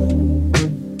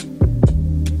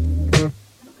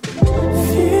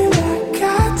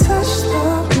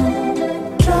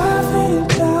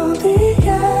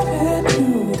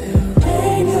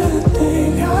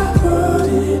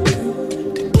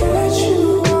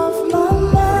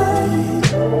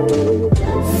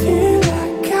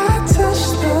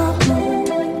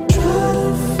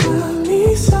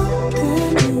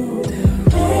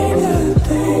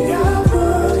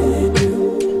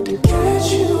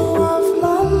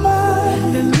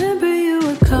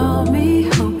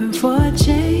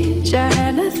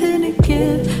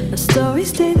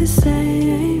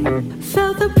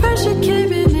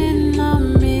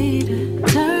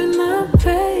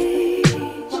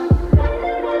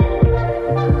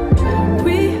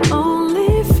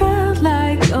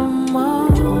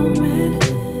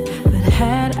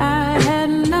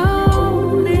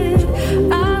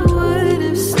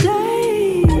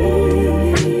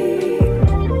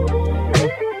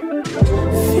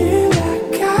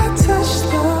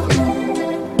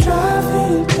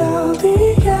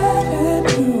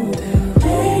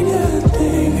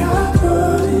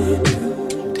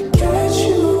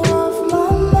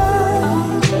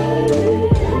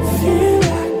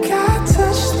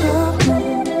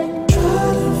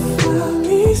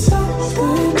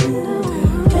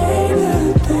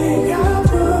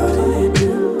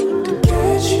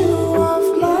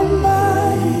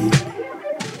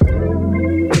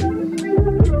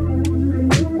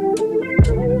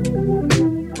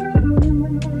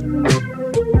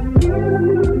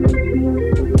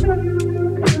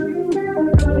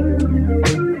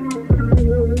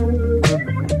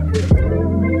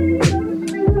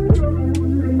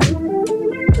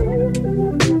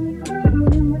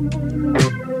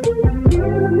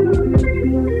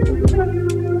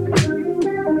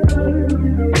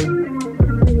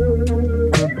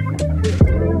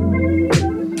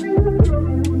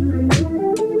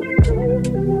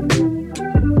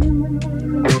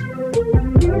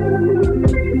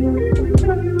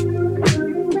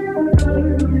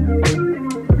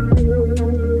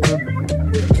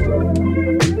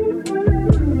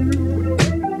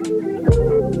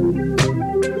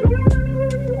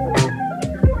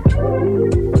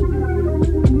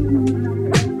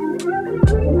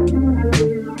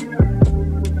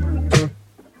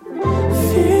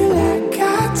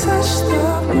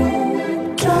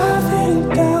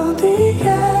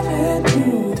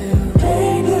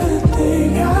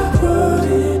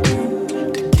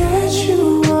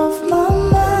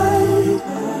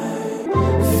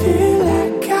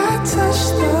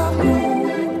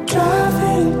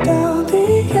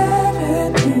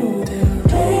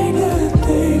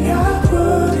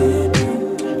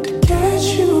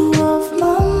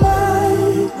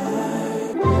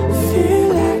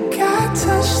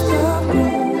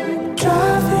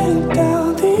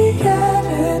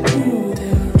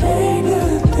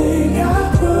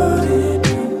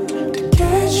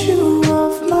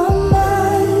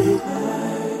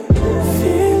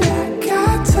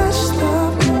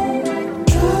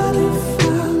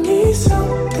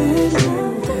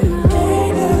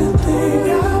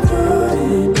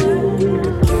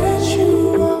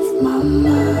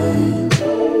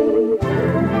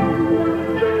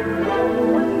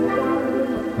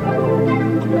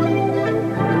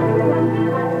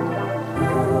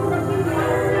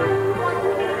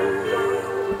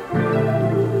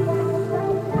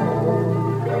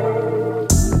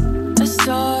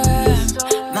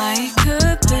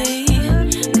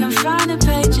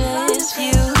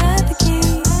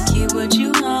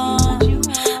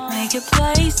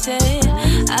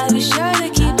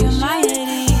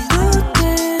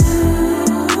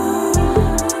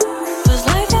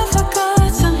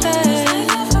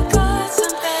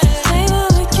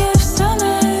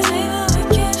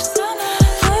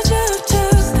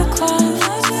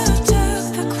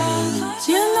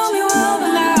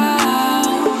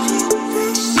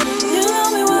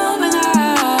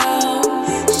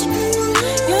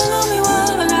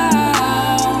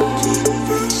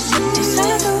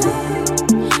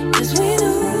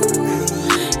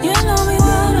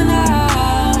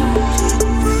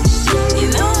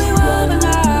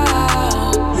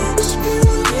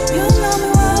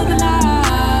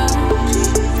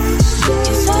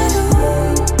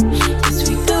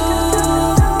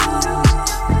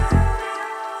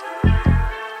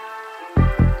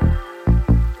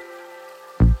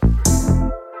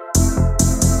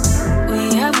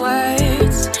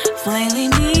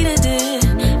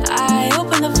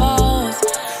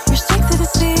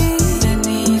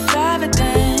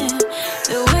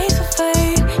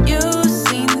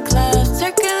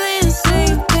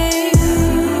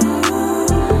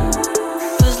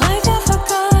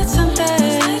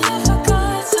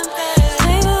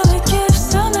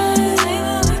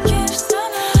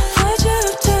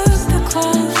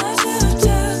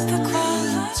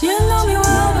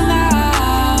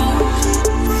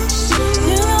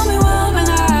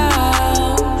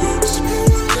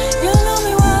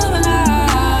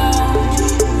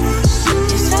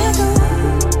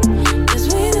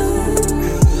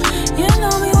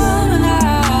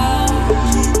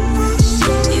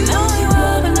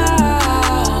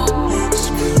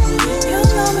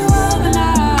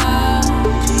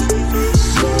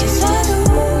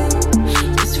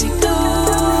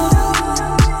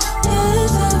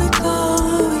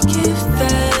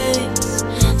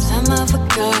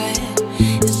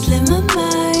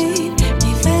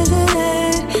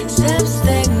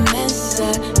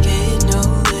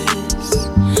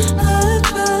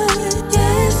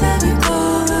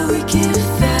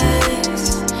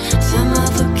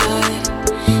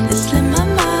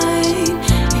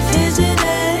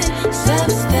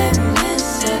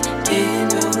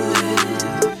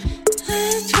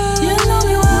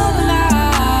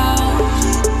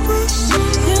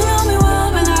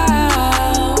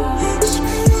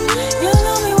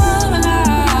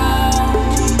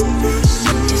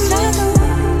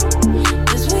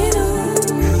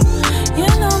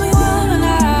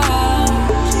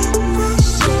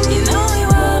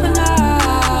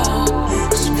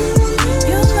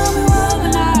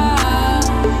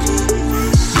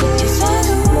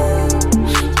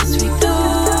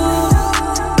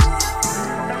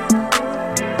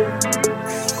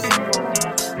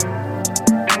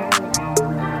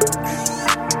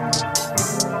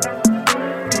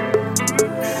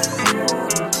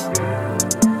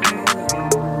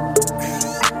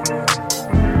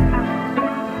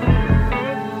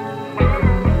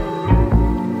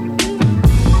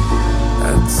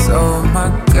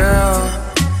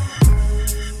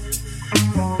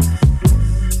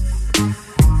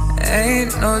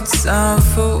 no time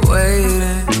for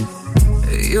waiting.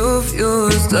 You've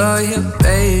used all your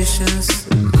patience,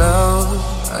 love.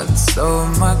 I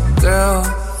told my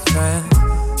girlfriend,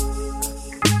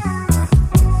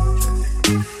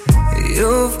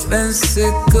 you've been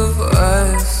sick of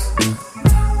us.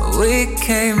 We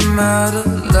came out of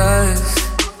lust.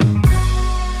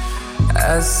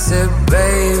 I said,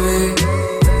 baby,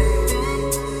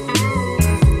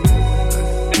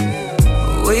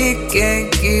 we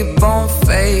can't keep on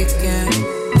faking.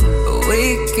 We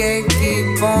can't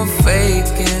keep on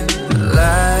faking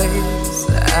lies.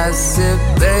 I said,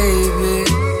 baby,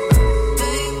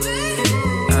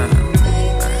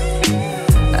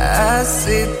 I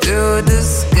see through the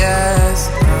skies.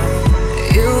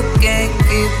 You can't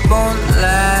keep on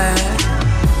lying.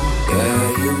 Girl,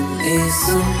 you need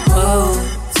some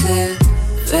more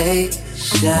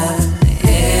motivation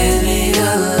in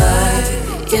your life.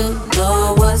 You know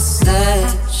what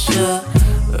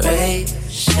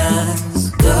saturation's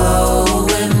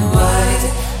going white.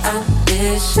 I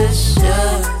wish you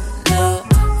should know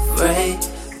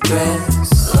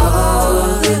fragrance all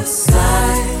the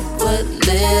time. But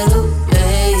little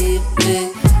baby,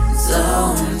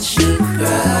 don't you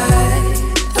cry.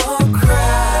 Don't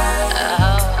cry.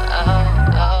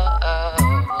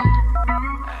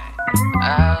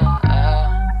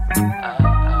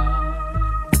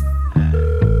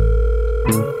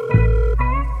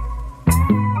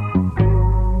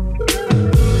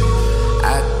 I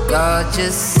got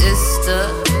your sister.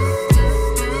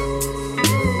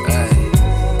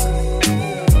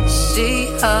 She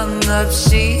hung up,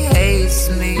 she hates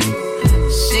me.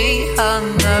 She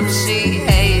hung up, she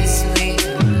hates me.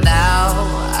 Now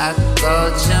I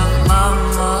got your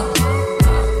mama.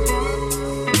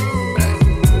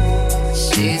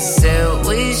 She said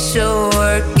we should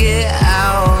work it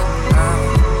out.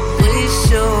 We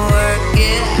should work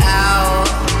it out.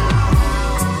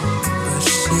 But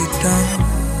she don't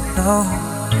know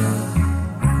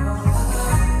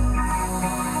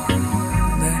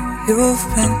that you've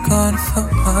been gone for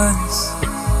months.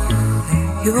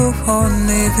 You won't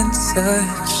even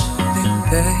touch me,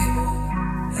 babe.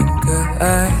 And girl, I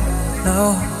know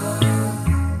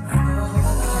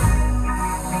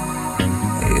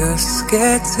you're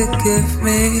scared to give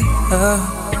me up,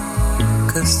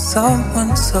 'cause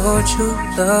someone told you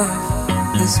love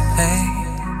is pain,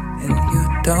 and you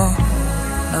don't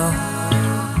know.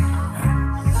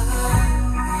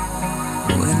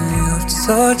 When you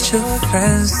told your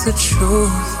friends the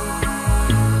truth,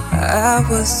 I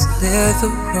was near the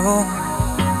room.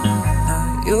 Now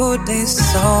you need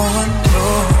someone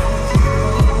new.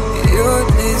 You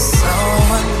need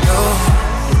someone new.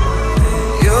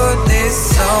 You need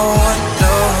someone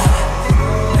new.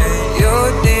 You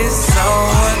need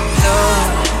someone new.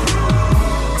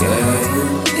 Girl, you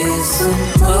need some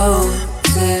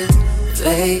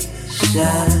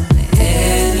motivation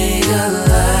in your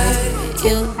life.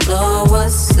 You know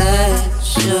what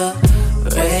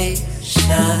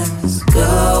saturation's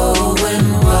going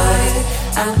white.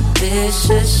 I wish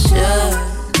you should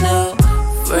know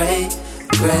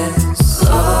fragrance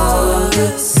all the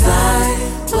time.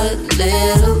 But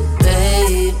little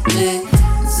baby,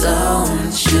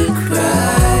 don't you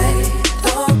cry.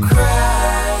 Don't cry.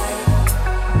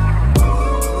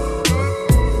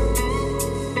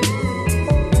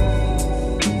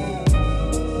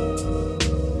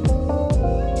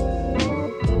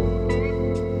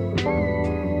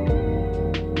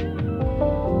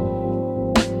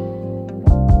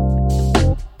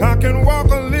 I can walk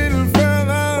a little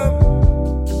further,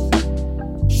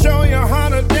 show you how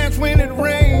to dance when it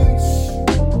rains.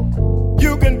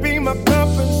 You can be my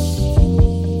compass.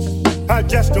 I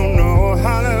just don't know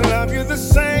how to love you the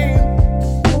same.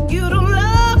 You don't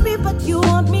love me, but you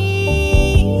want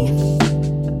me.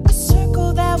 A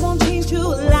circle that won't change to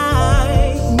a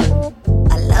line.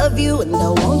 I love you and I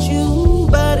want you,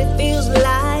 but it feels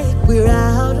like we're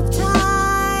out of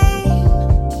time.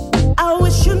 I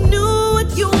wish you knew what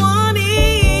you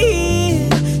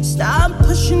wanted. Stop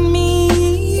pushing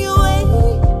me away.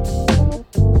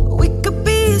 We could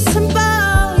be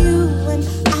simple, you and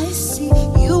I see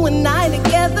you and I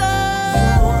together.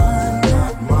 You're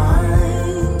not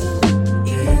mine.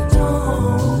 It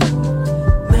don't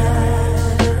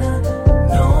matter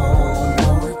no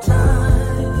more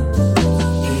time.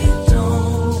 It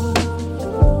don't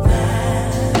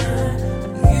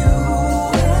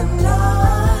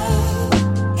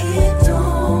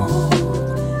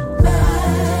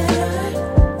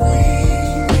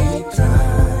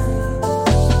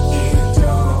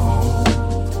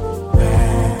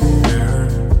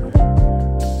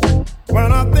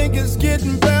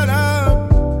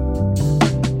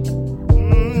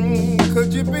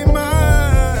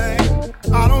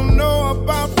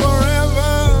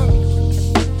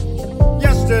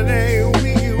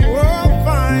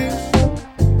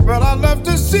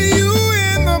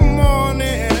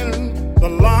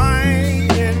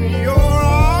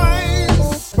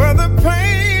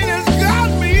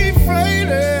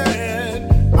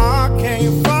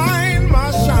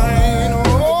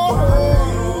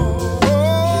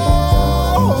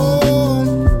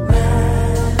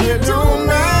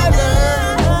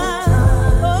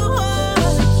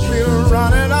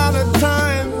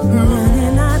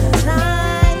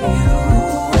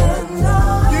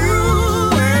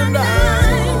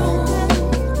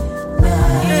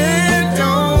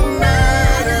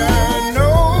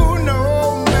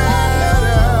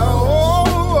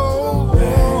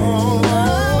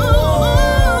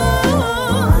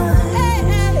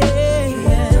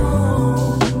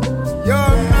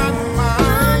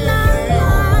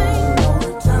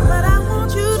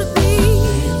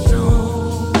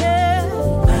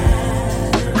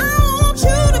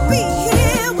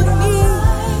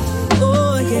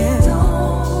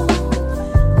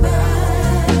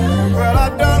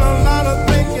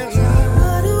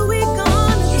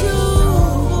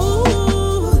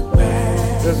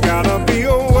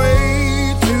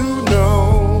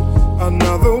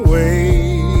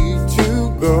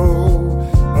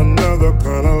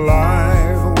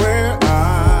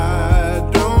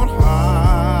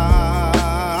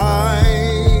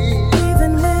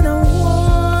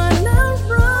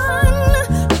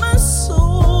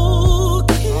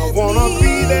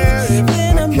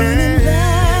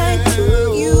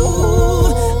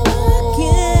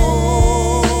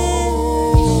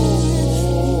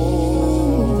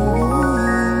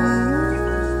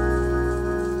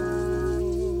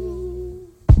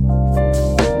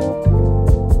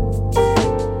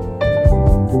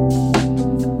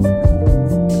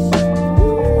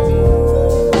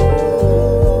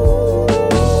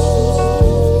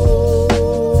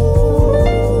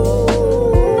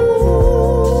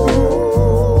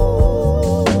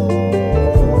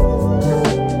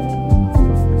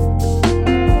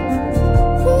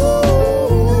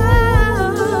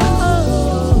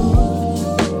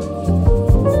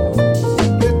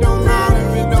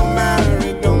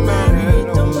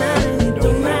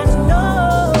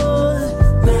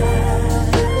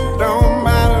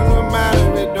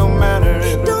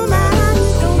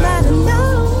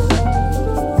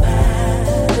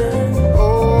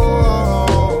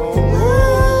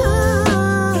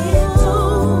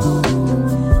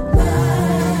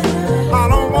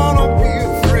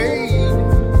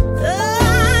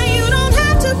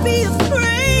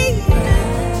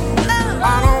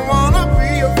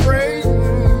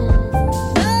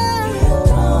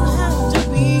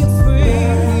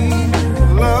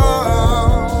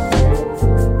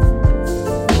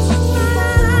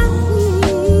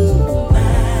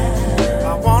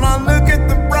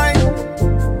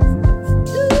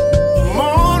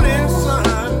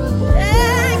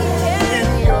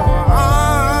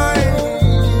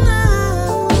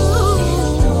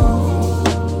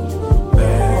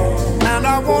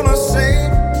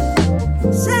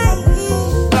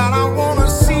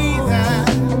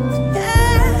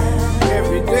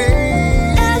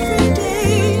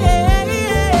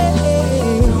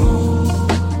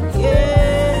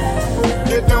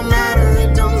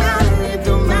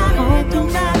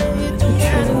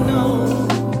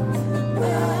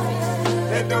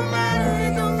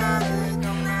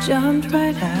Jumped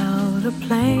right out a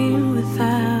plane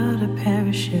without a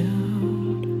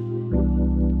parachute.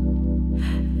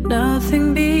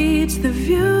 Nothing beats the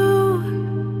view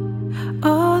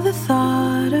or the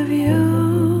thought of you,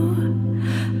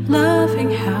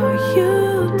 loving how you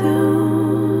do.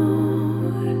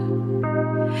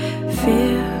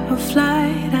 Fear of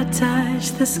flight, I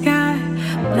touch the sky,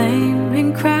 blame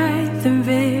and cry, then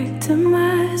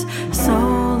victimize.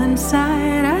 Soul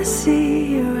inside, I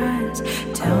see your eyes.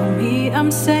 Tell me I'm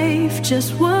safe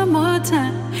just one more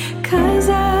time, 'cause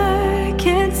I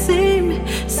can't seem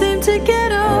to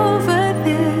get over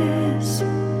this.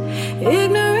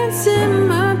 Ignorance in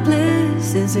my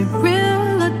bliss. Is it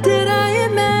real or did I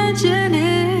imagine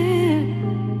it?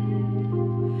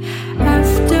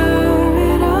 After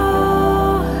it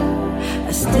all,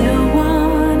 I still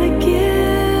wanna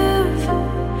give.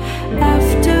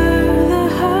 After the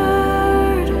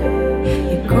hurt,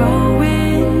 you grow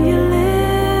when you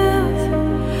live.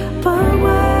 But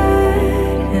what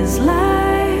is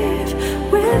life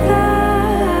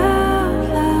without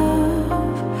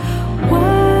love?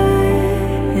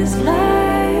 What is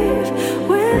life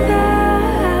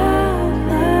without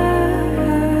love?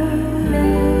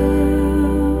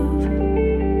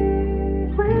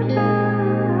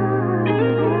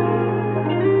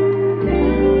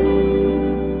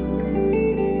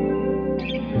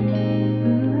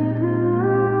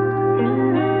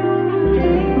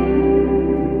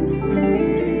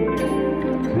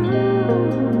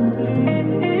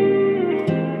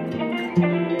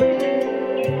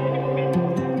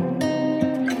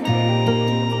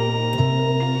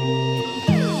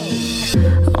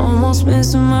 Almost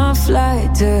missing my flight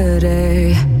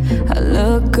today. I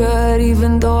look good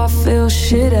even though I feel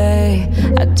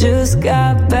shitty. I just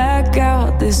got back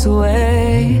out this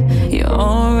way. You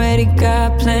already got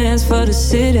plans for the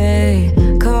city.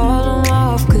 Call them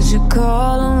off 'cause you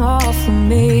call them off for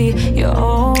me. You're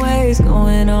always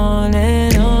going on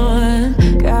and on.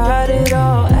 Got it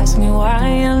all, ask me why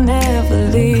I'll never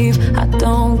leave. I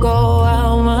don't go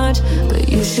out much, but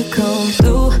you should come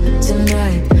through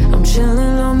tonight. I'm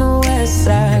chilling on the west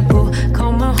side, boo.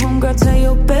 Call my homegirl, tell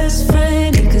your best friend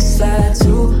he could slide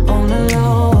too. On the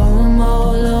low,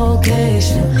 remote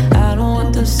location. I don't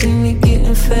want them see me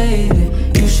getting faded.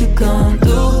 You should come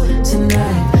through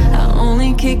tonight. I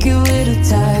only kick you with a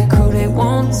tight crew. They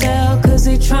won't tell 'cause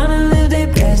they tryna live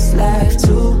their best life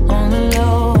too. On the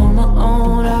low, on my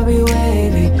own, I'll be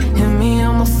waiting. Hit me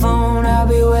on my phone, I'll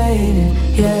be waiting.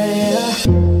 Yeah, yeah.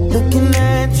 Looking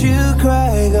at you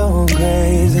cry, going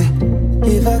crazy.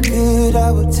 If I could, I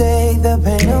would take the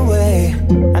pain away.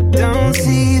 I don't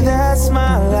see that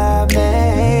smile I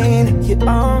made. You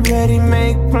already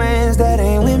make plans that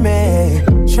ain't with me.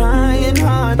 Trying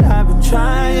hard, I've been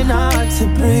trying hard to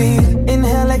breathe.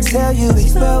 Inhale, exhale, you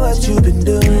expel what you've been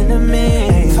doing to me.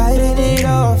 Fighting it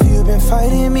off, you've been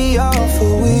fighting me off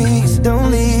for weeks. Don't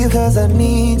leave 'cause I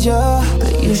need you,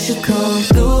 but you should come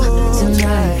through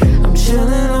tonight. I'm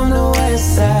chilling on the west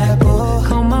side, boo.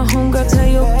 Call my homegirl, tell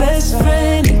your best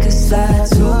friend he could slide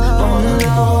too. On the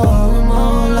low,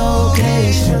 remote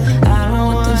location. I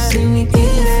don't want them see me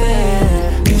getting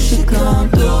fed. You should come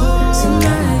through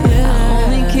tonight. I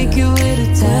only kick you with a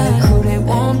tag crew. They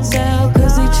won't tell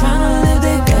 'cause they tryna live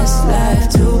their best life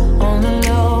too. On the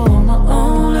low, on my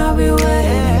own, I'll be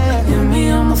waiting. Hit me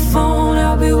on my phone,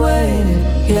 I'll be waiting.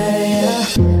 Yeah, yeah.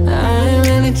 I ain't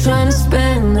really tryna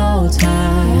spend no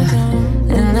time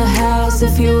in the house.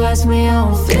 If you ask me, I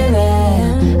don't feel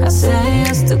it. I say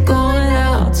yes to going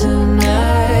out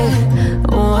tonight.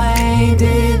 Oh, I ain't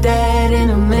did that in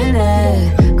a minute.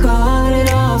 Called it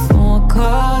off, won't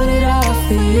call it off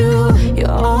for you.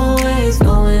 You're always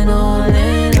going on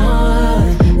and on.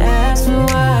 Ask me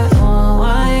why, oh,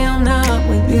 why I'm not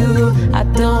with you. I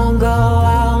don't go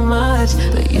out much,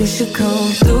 but you should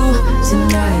come through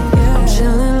tonight. I'm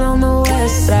chilling on the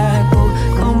west side, boo.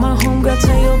 Call my homegirl,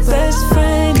 tell your best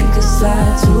friend he could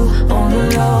slide too. On the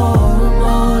low,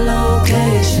 remote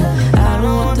location.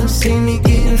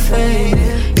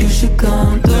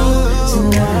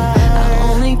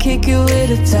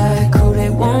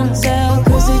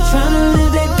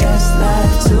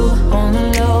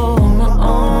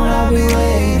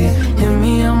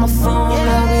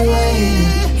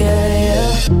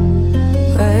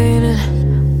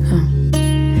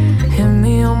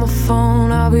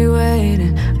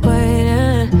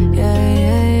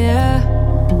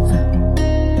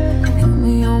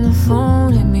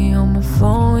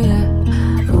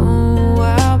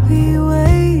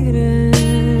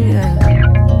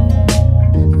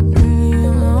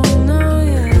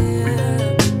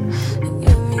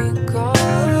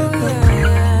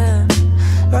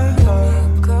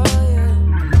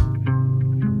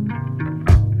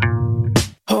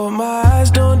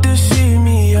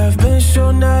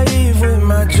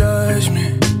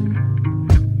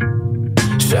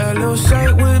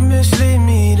 sight would mislead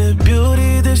me. The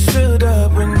beauty that's filled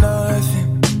up with nothing.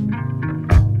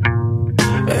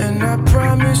 And I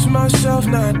promise myself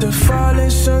not to fall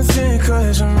in something,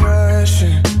 'cause I'm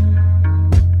rushing.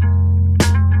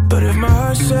 But if my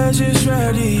heart says it's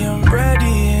ready, I'm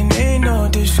ready, and ain't no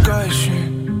discussion.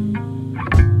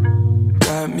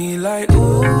 Got me like,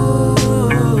 ooh,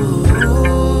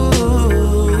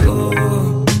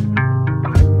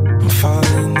 I'm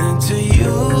falling into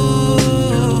you.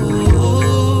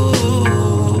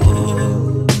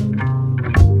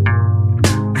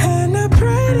 And I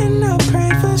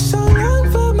prayed for so long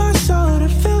for my soul to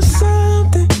feel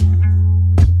something.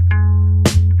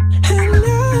 And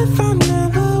now if I'm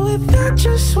never I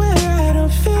just swear I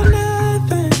don't feel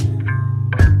nothing.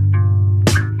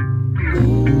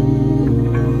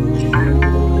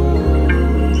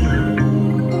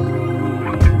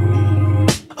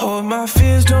 Oh, my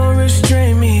fears don't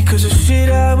restrain me, 'cause the shit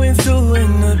I went through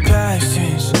in the past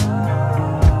tense.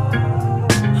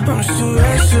 I'm still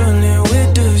wrestling with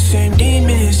the same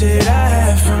demons that I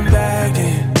had from back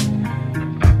then.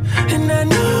 And I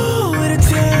know it'll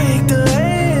take the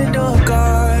hand of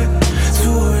God to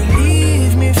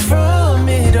relieve me from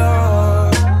it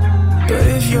all. But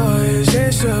if you're his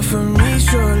answer for me,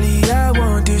 surely I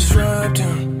won't disrupt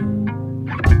him.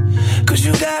 'Cause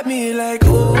you got me like,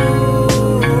 ooh,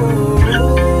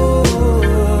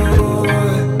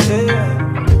 yeah.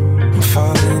 I'm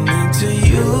falling into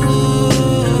you.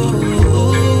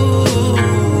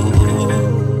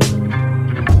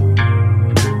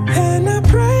 And I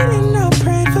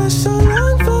prayed for so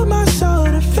long for my soul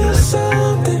to feel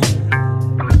something.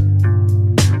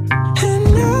 And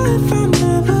now if I'm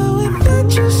never with you,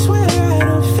 just swear I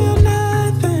don't feel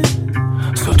nothing.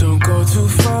 So don't go too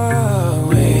far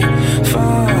away,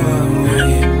 far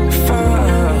away, far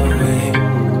away.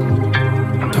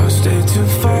 Don't stay too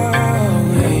far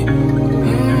away.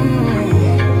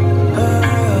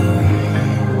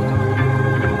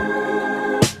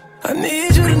 I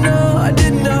need you to know I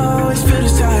didn't always feel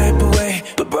this type of way,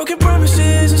 but broken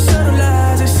promises and subtle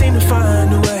lies, they seem to find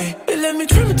a way. It left me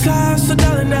traumatized, so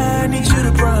darling, I need you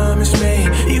to promise me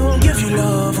you won't give your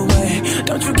love away.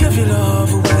 Don't you give your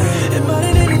love away. And more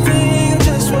than anything, I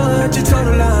just want your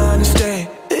total honesty.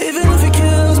 Even if it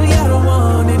kills me, I don't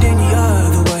want it any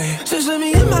other way. Just let me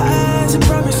in my eyes and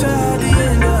promise at the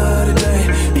end of the day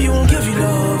you won't give your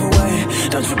love away.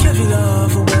 Don't you give your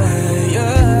love away,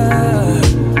 yeah.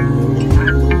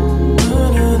 No,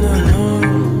 no, no, no.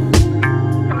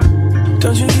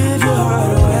 Don't you give your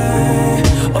heart away,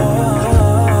 oh,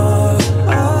 oh,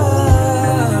 oh.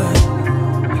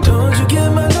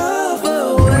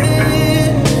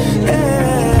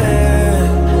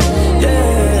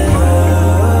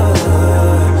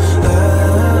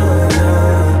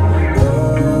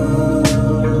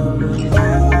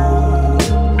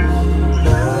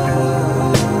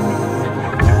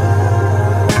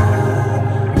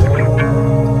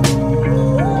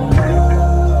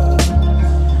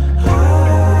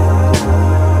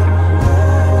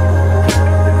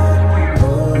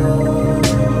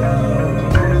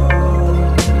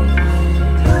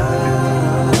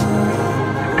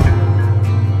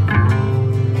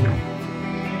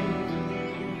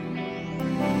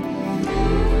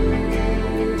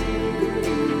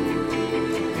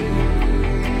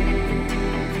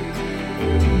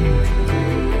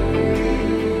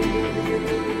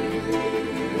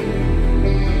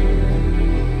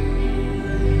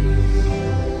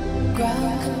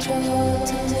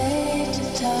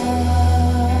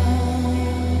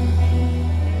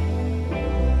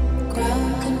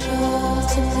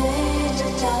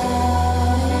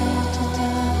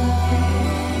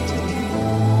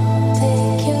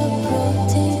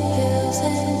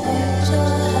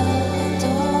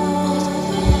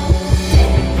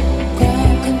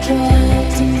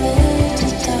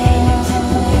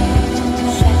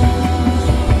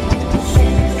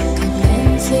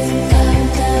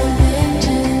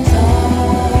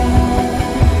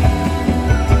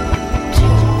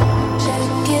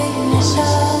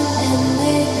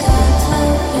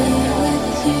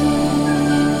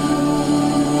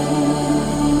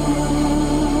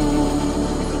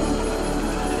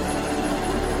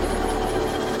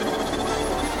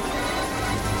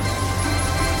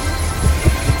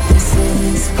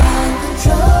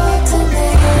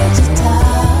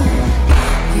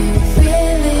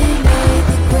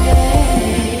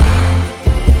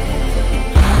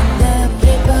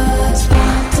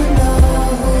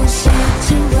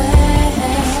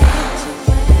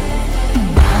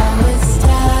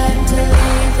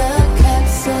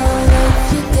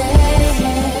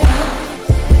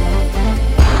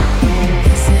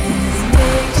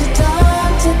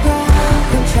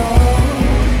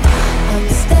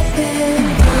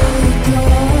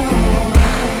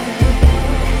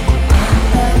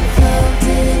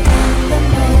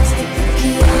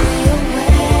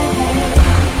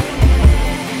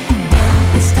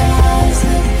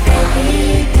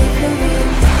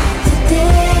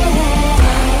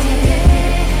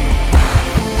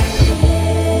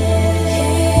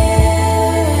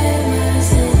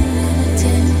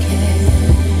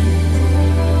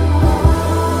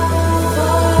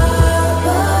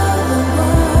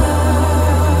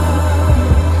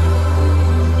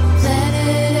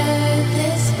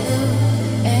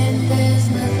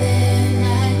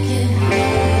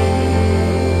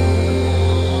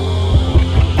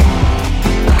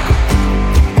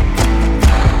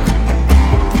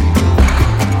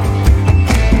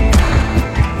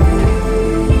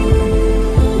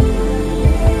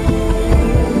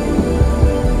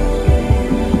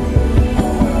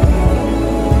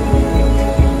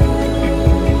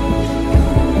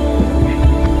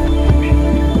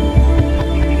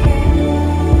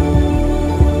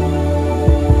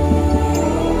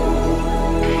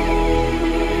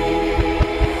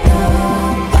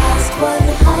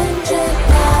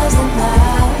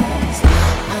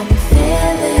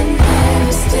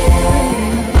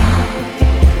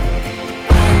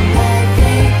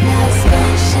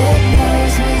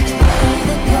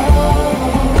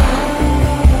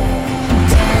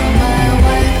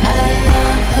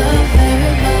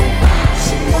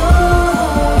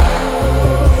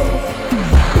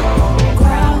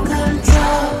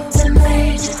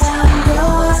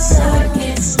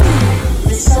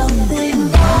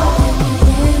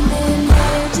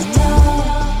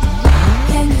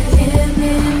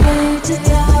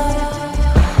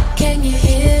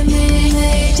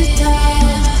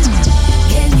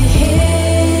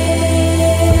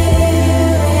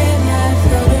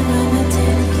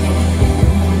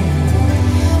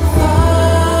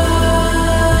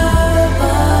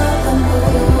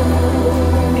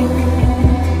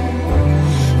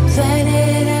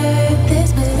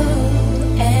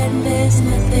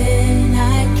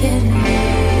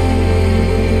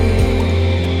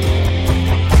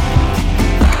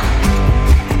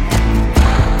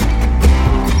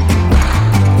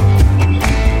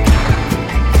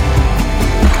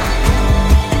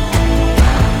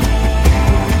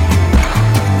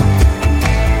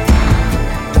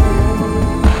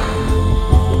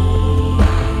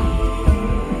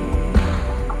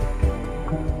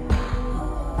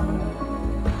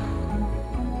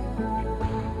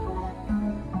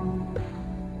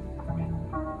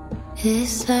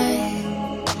 It's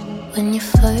like when you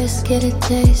first get a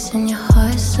taste and your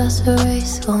heart starts to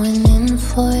race, going in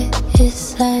for it.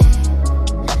 It's like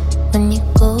when you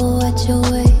go out your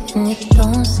way and you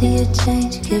don't see a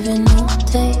change, giving no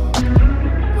take.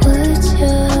 Would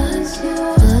you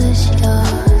push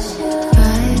yours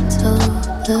right to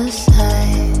the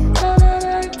side?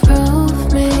 Prove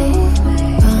me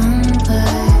wrong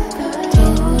by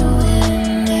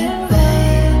doing it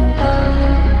right.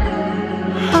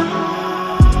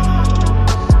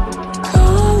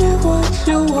 Call it what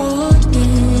you want,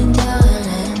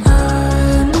 darling. I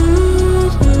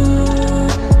need you.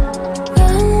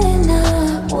 Running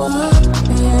up,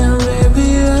 walking,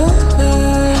 baby.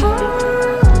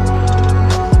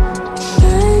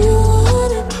 Say you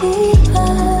wanna keep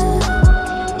us.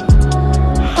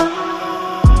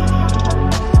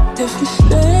 If you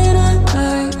stay the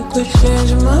night, you could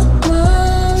change my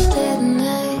mind. Stay the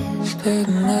night, stay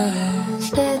the night,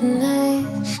 stay the night,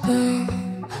 stay.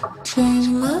 Change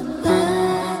my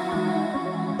mind,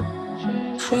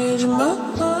 change my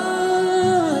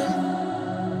mind.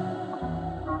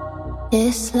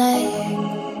 It's like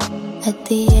at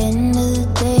the end of the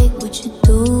day, would you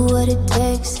do what it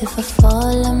takes if I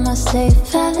fall on my safe?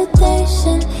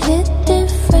 Validation hit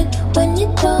different when you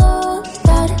don't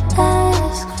gotta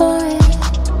ask for it.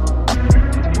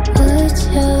 Would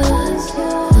you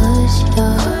push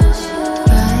yours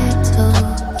right to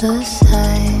the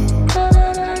side?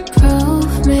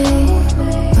 Prove me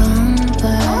wrong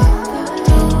by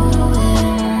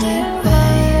doing it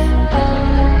right.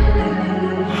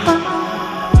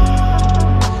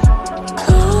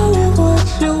 Call it what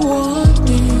you want,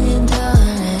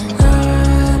 darling. I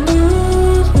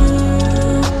need you.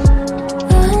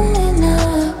 Running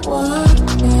up,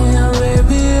 walking,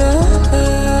 baby.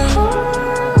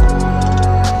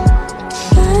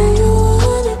 Say you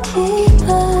wanna keep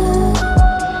us.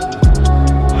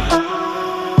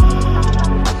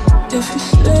 If you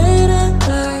stay the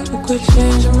night, you could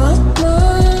change my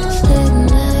mind. Stay the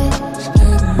night,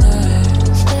 stay the night,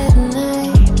 stay the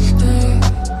night, stay.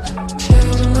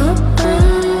 Change my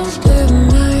mind. Stay the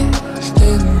night,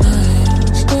 stay the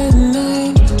night, stay the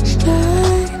night, stay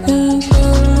and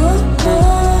change my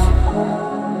mind.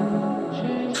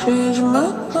 Change my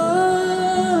mind.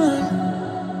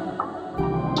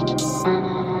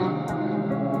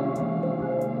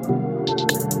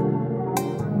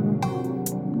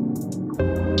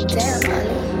 Damn,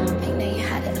 Molly, ain't know you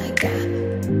had it like that.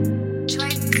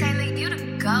 Troy Taylor, you the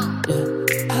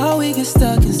GOAT. How we get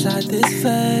stuck inside this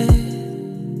phase?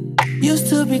 Used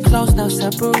to be close, now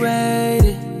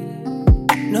separated.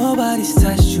 Nobody's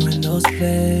touched you in those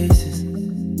places.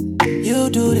 You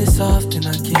do this often,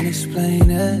 I can't explain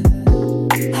it.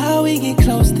 How we get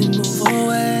close, then move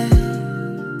away.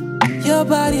 Your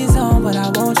body's on, but I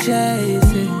won't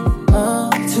chase it.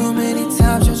 Too many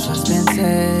times your trust been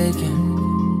taken.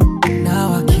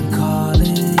 Now I keep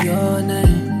calling your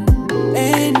name.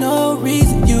 Ain't no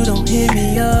reason you don't hit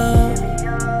me up.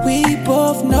 We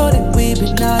both know that we've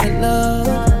been out of love.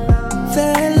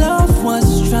 Fell off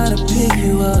once trying to pick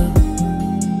you up.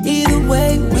 Either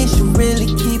way, we should really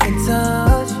keep in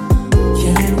touch.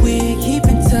 Can we keep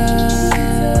in touch?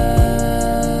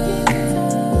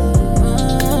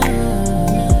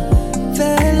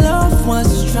 Fell off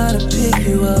once trying to pick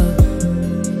you up.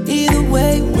 Either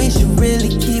way, we should really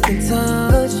keep in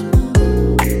touch.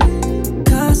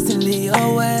 Constantly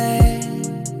away.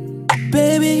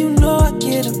 Baby, you know I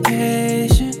get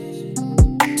impatient.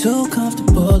 Too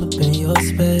comfortable up in your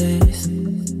space.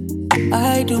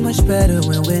 I do much better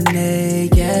when we're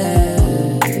naked.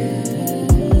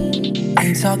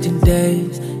 Ain't talked in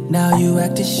days. Now you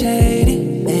acting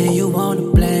shady. And you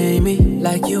wanna blame me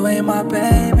like you ain't my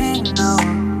baby, no.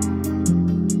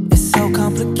 It's so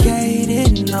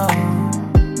complicated, no.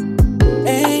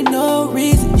 Ain't no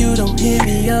reason you don't hit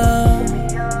me up.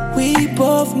 We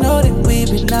both know that we've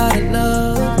been out of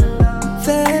love.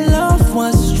 Fell off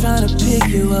once trying to pick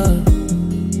you up.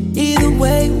 Either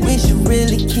way, we should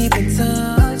really keep in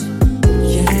touch.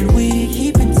 Can we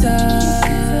keep in touch?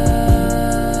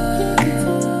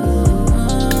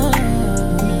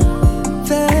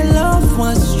 Fell off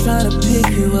once trying to pick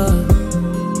you up.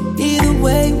 Either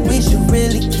way, we should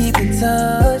really keep in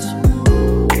touch.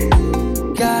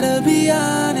 Gotta be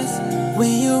honest,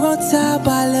 when you're on top,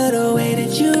 I love the way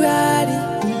that you ride it.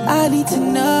 I need to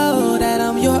know that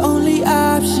I'm your only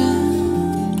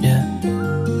option. Yeah.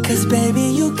 Cause baby,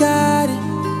 you got it.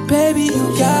 Baby,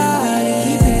 you got it.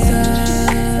 Keep in touch.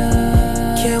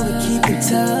 Can we keep in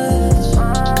touch?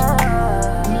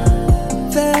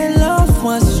 Fell off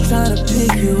once trying to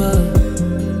pick you up.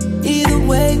 Either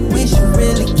way, we should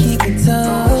really keep in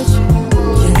touch.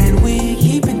 Can we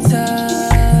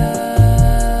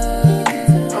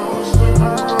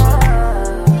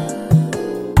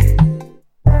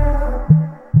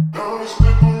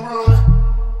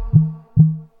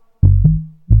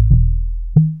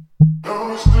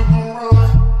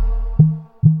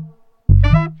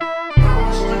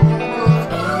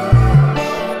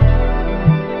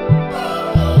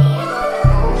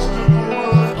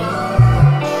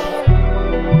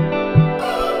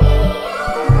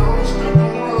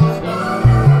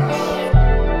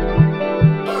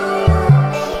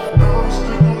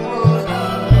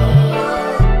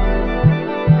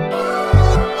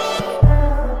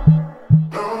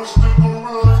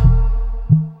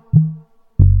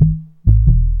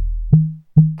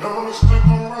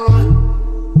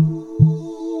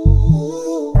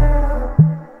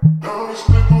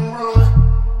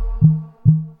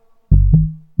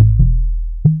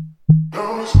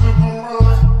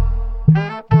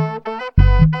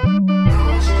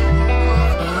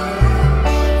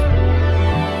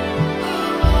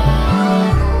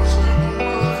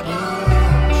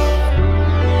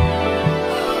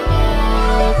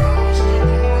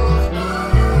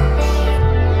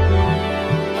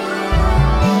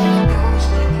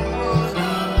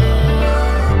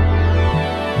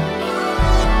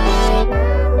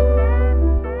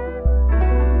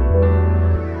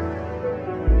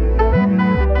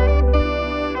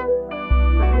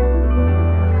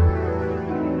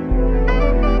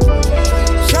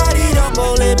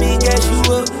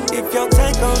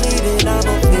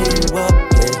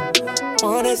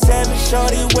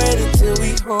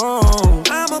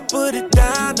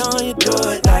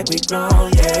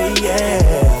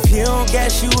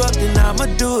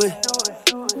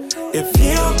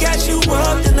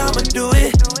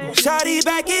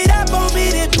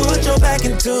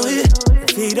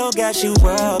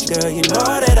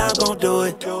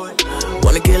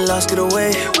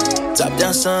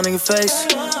Sun on your face,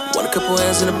 want a couple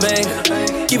hands in the bank,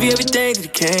 give you everything that you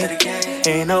can.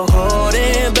 Ain't no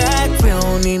holding back, we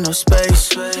don't need no space.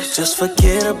 Just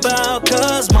forget about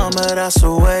cause mama, that's a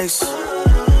waste.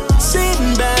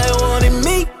 Sitting back wanting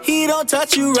me, he don't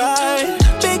touch you right.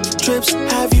 Big trips,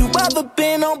 have you ever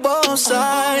been on both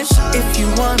sides? If you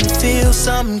wanna feel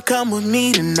something, come with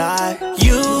me tonight.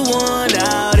 You want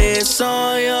out, it's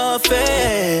on your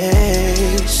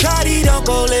face. Shawty, don't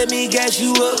go, let me gas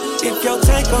you up. If your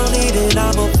tank gon' need it,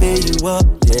 I'ma fill you up,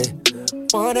 yeah.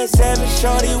 1-7,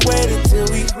 shorty, wait until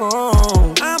we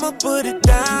home. I'ma put it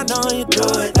down on you, do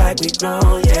it like we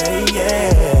grown, yeah,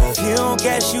 yeah. If you don't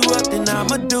gas you up, then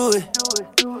I'ma do it.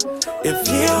 If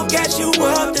you don't gas you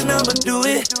up, then I'ma do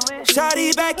it.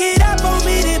 Shawty, back it up on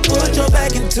me, then put your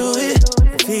back into it.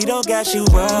 If he don't gas you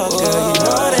up, girl, you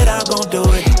know that I'm gon' do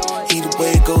it. Either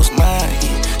way it goes mine,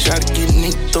 yeah. Shawty get a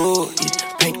nigga through it,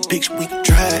 yeah. Paint a picture, we can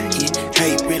try it, yeah. How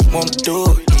you really wanna do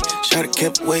it, yeah. Shawty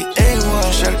kept away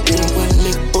A1, shawty dealing with a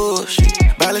nigga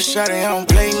bullshit. Ball a shawty, I don't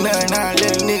play nothing, I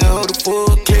let a nigga hold the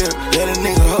full clear. Let a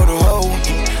nigga hold the whole one,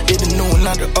 yeah. Let the new one,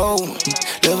 not the old one,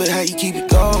 yeah. Love it how you keep it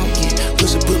going, yeah.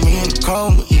 Pussy put me in the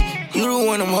coma, yeah. You the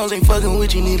one them hoes ain't fucking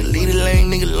with, you need to leave the lane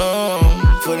nigga alone.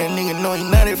 For that nigga know he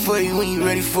not it for you, when you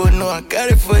ready for it, no I got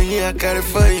it for you, yeah I got it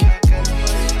for you.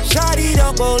 Shawty,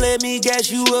 don't go, let me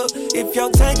gas you up. If your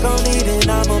tank gon' need it,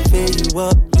 I'ma fill you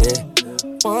up, yeah.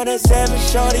 1-7,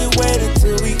 shorty, wait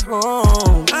until we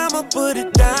home. I'ma put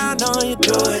it down on you,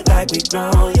 do it like we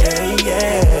grown, yeah,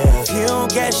 yeah. If you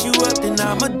don't gas you up, then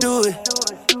I'ma do it.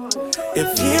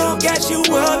 If you don't gas you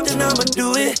up, then I'ma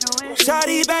do it.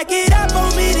 Shawty, back it up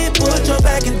on me, then put your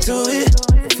back into it.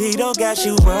 If he don't gas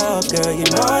you up, girl, you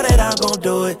know that I'm gon'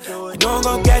 do it. You know I'm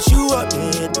gon' gas you up,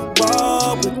 and hit the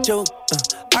wall with you.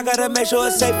 I gotta make sure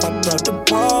it's safe, I brought the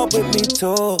ball with me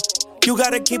too. You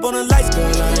gotta keep on the lights,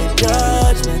 girl, I ain't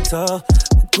judgmental.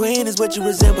 The queen is what you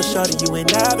resemble, shorty. You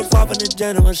ain't average, far from the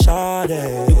gentleman, shorty.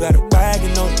 You got a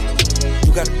wagon on you,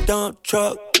 you got a dump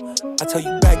truck. I tell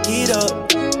you back it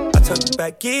up, I tell you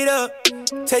back it up.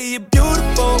 Tell you you're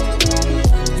beautiful,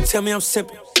 you tell me I'm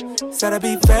simple. Said I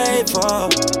be faithful.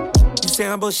 You say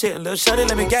I'm bullshitting, little shorty,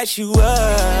 let me gas you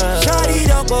up. Shorty,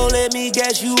 don't go, let me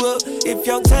gas you up. If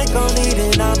your tank gon' need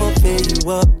it, I'ma fill you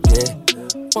up, yeah.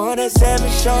 1-7,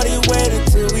 shorty, wait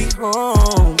until we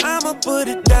home. I'ma put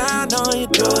it down on you,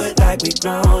 do it like we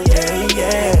grown, yeah,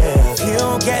 yeah. If you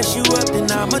don't gas you up,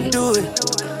 then I'ma do it.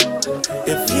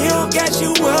 If you don't gas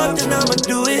you up, then I'ma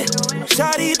do it.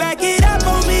 Shawty, back it up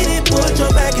on me, then put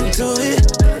your back into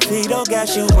it. If he don't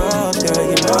gas you up, girl,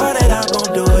 you know that I'm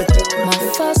gon' do it. My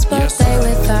first birthday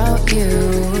without you.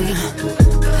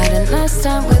 Had a nice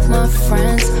time with my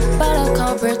friends, but I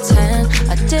can't pretend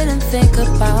I didn't think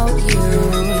about you,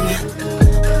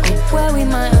 or where we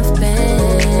might have been.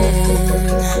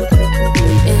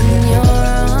 In your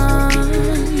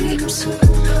arms,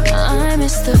 I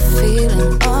miss the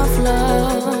feeling of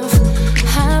love.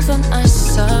 Haven't I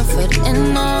suffered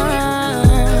enough?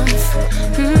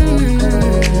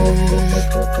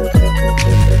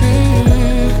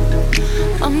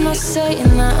 I'm not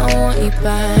saying that I want you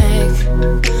back.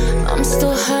 I'm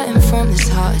still hurting from this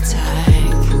heart attack.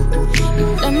 You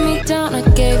let me down, I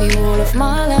gave you all of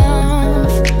my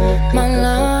love, my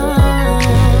love.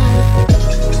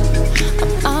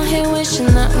 I'm out here wishing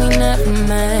that we never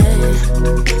met.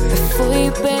 Before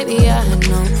you, baby, I had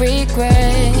no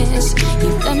regrets. You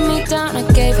let me down, I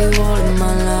gave you all of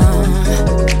my love,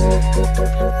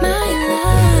 my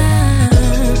love.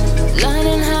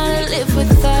 Learning how to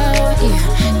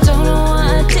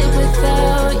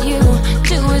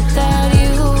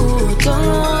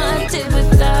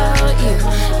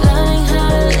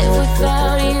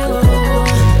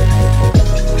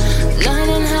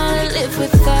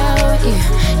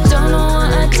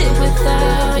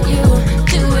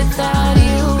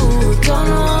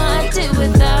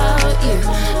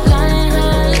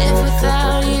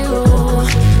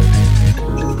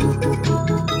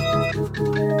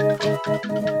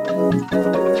I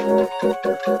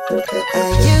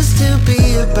used to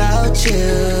be about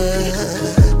you,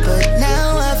 but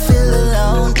now I feel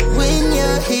alone when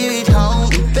you're here at home.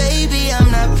 Baby, I'm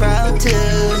not proud to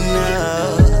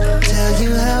tell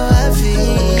you how I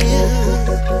feel.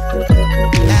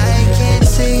 I can't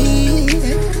seem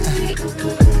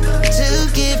to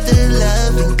give the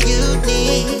loving you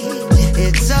need.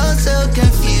 It's all so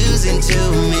confusing to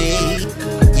me.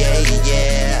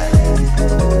 Yeah.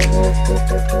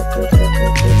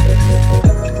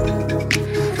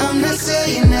 I'm not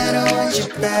saying I don't want you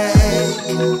back,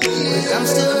 but I'm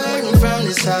still hurting from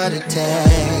this heart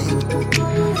attack.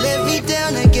 Let me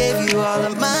down, I gave you all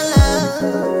of my love.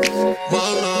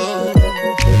 Whoa.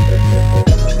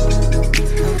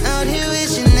 I'm out here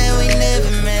wishing that we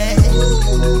never met.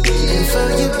 And for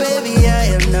you, baby, I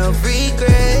have no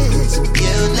regrets.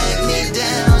 You let me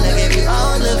down, I gave you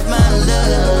all of my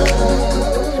love.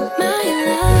 My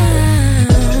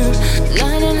love,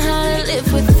 learning how to live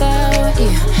without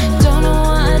you. Don't know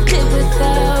what I did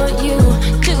without you.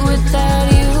 Do without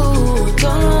you.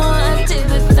 Don't know what I did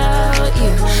without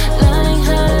you. Learning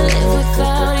how to live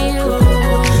without you.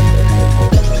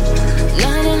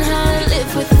 Learning how to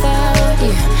live without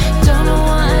you. Don't know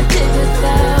what I did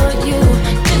without you.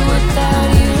 Do without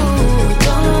you.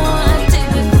 Don't know what I did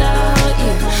without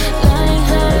you. Learning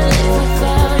how to live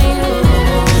without you.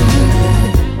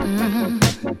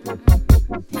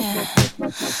 Yeah.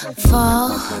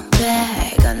 Fall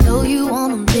back. I know you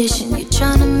on a mission. You're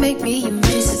trying to make me your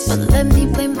missus, but let me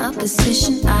play my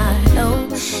position. I know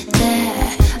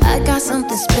that I got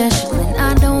something special, and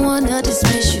I don't wanna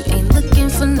dismiss you. Ain't looking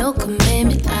for no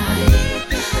commitment.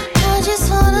 I just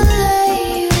wanna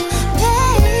lay you,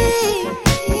 babe.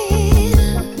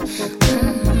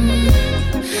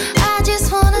 I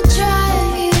just wanna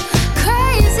drive you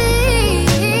crazy.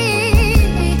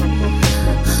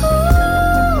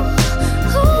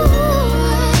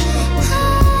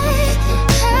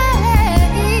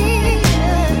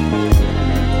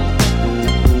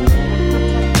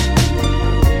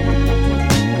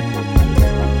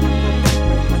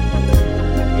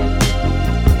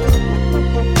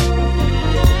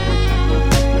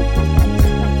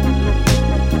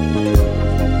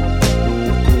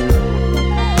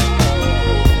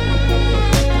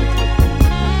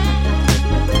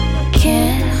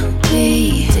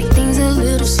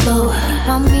 Slower.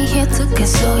 Want me here to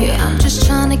console you. I'm just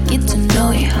trying to get to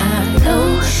know you. I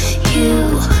know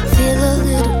you feel a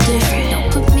little different. Don't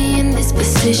put me in this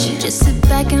position. Just sit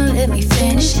back and let me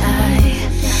finish.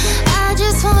 I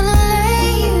just wanna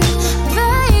lay you,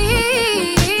 babe.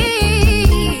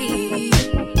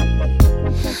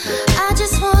 I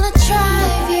just wanna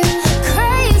drive you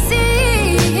crazy.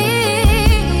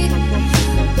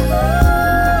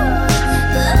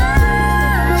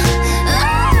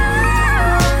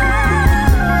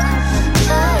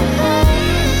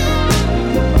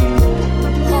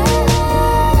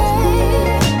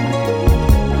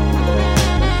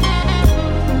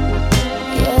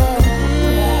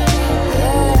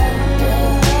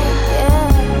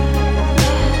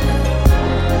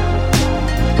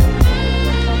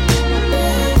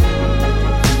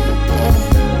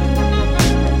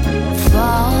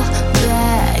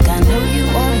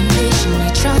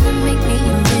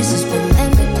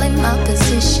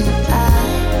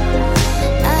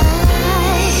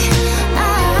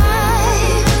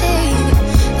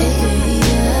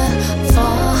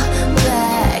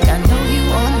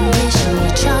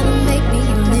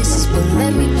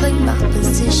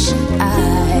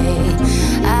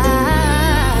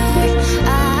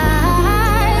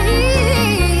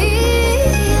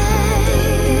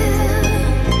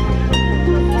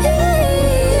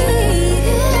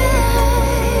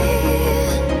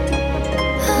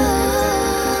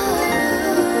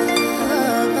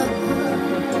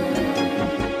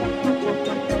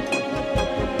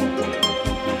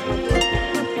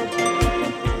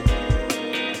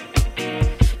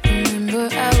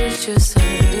 Just a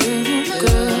little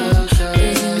girl,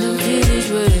 raised in the village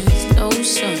where there's no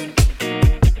sun.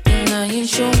 And now you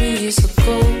show me it's a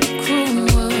cold, cruel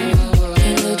world.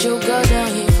 Can't let your guard down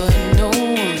here for no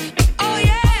one. Oh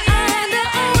yeah, I had to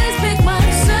always pick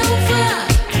myself up.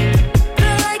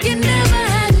 Feel like you never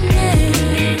had me.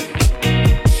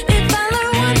 If I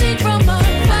learn one thing from my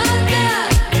father,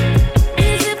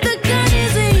 is if the gun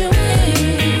is in your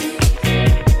hand,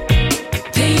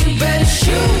 then you better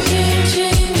shoot. Can't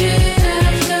change it.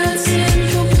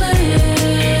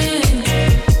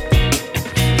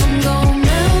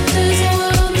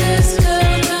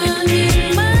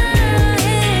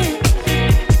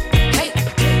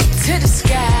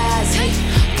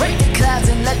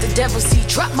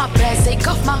 my past, take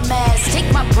off my mask,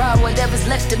 take my pride, whatever's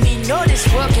left of me. Know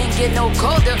this world can't get no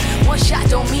colder. One shot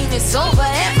don't mean it's over.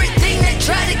 Everything that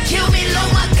tried to kill me,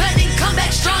 load my gun and come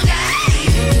back stronger. Hey.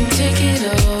 You can take it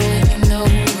all and you know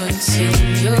what's in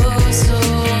your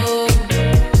soul.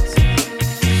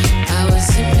 I was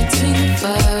in between the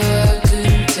fire, I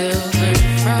couldn't tell her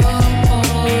from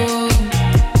home.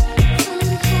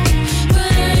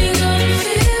 But I ain't gonna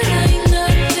feel like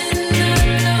nothing, I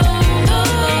know.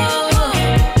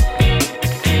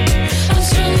 I'm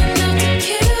strong enough to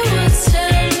kill what's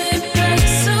held me back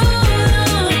so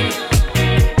long.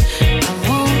 I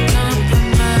won't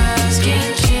compromise,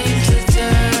 can't change the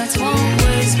tides, won't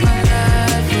waste my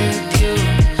life with you.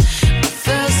 I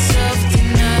felt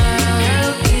self-denial,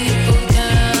 held people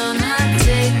down, I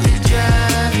take the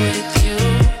drive with you.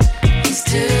 And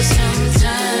still sometimes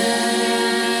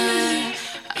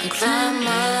I climb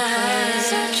my highs,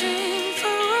 searching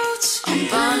for roots. I'm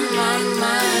on my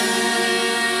mind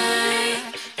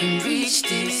and reach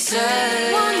deep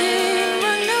inside. Want it,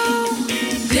 I know.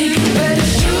 Think about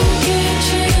if you can't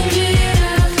change it,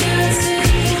 I've got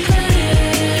simple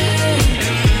plan.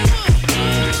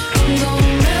 I'm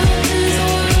gonna melt this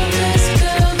world that's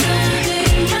spellbound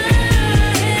in my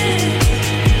hands.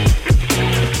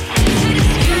 You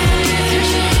can't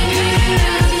change it,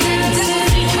 I've got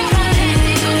simple plan.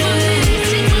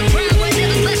 Take my pride,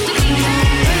 whatever's left of me.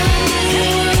 The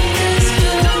world that's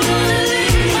spellbound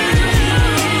in my hands.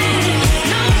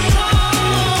 No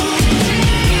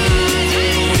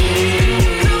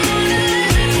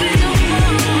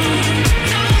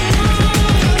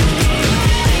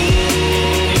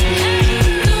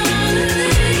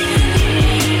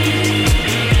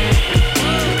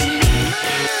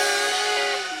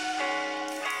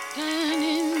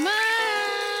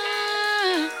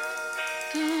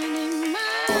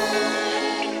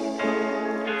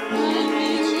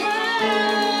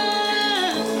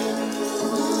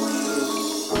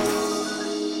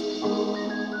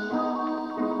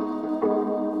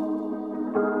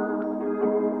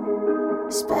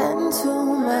Spend too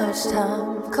much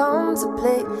time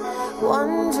contemplating,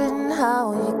 wondering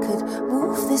how you could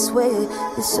move this way.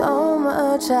 There's so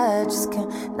much I just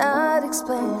cannot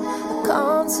explain, a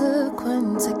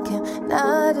consequence I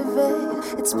cannot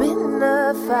evade. It's been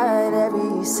a fight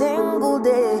every single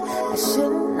day. I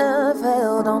shouldn't have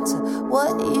held on to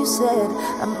what you said.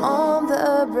 I'm on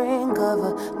the brink of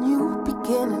a new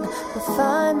beginning, but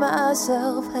find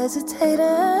myself hesitating.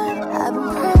 I've been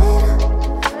praying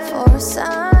for a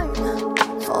sign,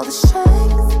 for the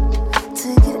strength to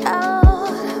get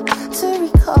out, to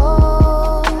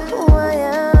recall who I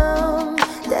am,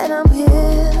 that I'm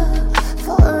here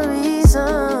for a reason.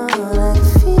 I can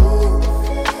feel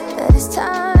that it's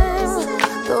time,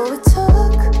 though it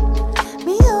took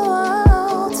me a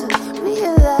while to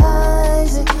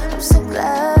realize it. I'm so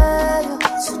glad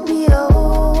it'll soon be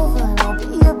over and I'll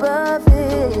be above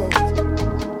it.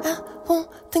 I won't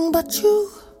think about you.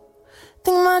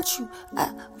 Think about you, I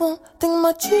won't think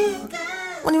about you.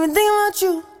 Won't even think about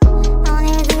you. I won't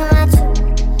even think about you.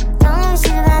 Don't even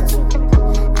shit about you.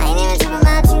 I ain't even dream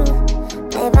about you.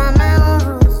 Play by my own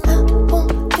rules. I won't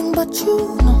think about you,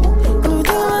 no. Won't even think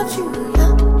about you. I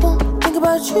won't think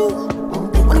about you.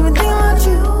 Won't even think about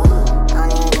you. I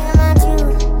won't even think about you.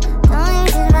 Don't even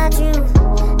shit about you.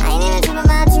 I ain't even dream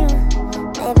about you.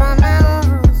 Play by my own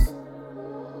rules.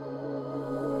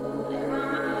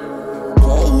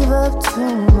 Gave up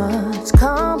too much,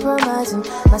 compromising.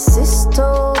 My sis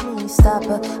told me stop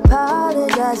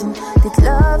apologizing. Did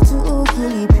love to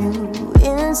keep you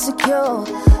insecure.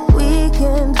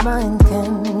 Weakened mind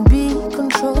can be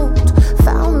controlled.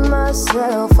 Found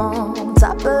myself on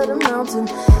top of the mountain,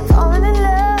 falling in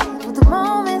love with the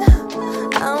moment.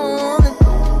 I don't wanna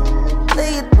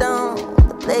lay it down,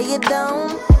 lay it down.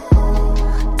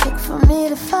 Took for me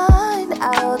to find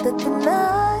out that the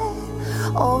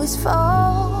night always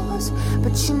falls,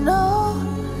 but you know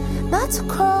not to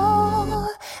crawl,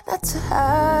 not to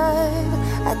hide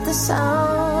at the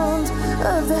sound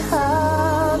of the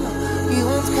hammer. You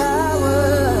won't cower.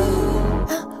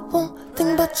 I won't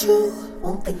think about you.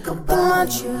 Won't think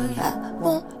about you. I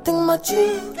won't think about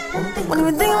you. Won't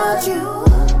even think about you.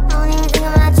 I won't even think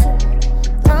about you.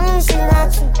 Don't even shit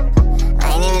about you. I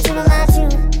ain't even dream about you.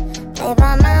 Play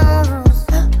by my own rules.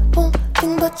 I won't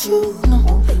think about you, no.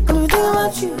 Won't even think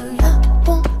about you. I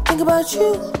won't think about you.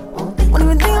 Won't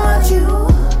even think about you.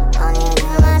 I won't even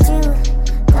think about you.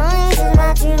 Don't even shit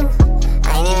about you.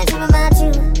 I ain't even dream about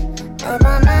you. Play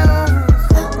by my own rules.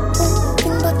 I won't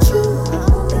think about you.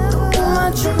 Think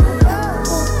about you. I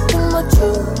won't think about you.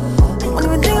 Won't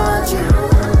even think about you.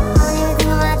 I won't even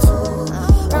think about you.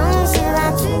 Don't even shit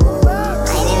about you.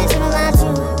 I ain't even dream about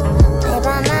you.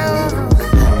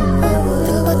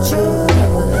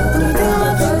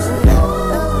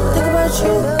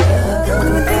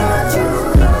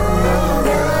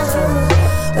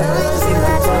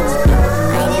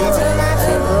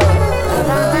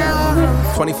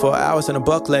 24 hours and a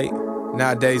buck late.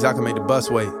 Nowadays, I can make the bus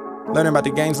wait. Learning about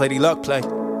the games Lady Luck play.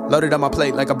 Loaded on my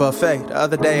plate like a buffet. The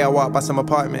other day, I walked by some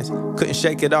apartments. Couldn't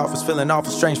shake it off, was feeling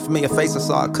awful strange for me. A face I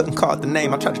saw, I couldn't call it the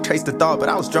name. I tried to trace the thought, but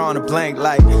I was drawing a blank.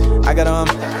 Like, I got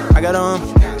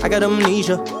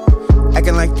amnesia.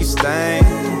 Acting like you stank.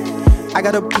 I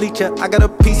got a bleacher, I got a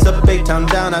piece of Baytown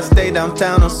down. I stay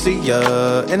downtown, I'll see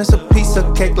ya. And it's a piece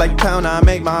of cake like pound. I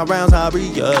make my rounds,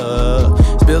 hurry up.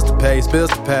 Spills to pay, spills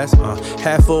to pass.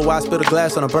 Half full, I spilled a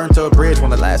glass on a burnt up bridge. When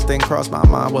the last thing crossed my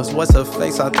mind was, what's her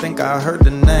face? I think I heard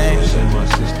the name.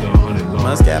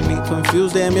 Must got me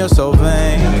confused, damn, you're so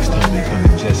vain.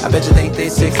 I bet you think they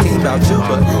 16 about you,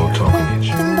 but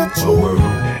Think about you.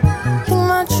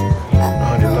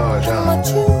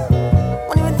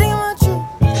 Won't even think about you.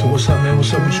 So what's up, man?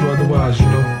 What's up with you otherwise, you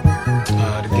know? The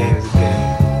game is a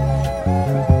game.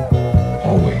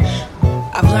 Always.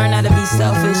 I've learned how to be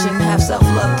selfish and have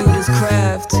self-love through this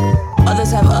craft.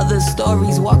 Others have other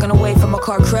stories, walking away from a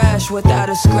car crash without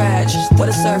a scratch. What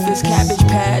a surface, cabbage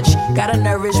patch. Gotta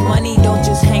nourish money, don't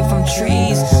just hang from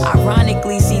trees.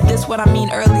 Ironically, see this what I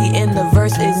mean early in the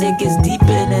verse is it gets deeper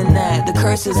than that. The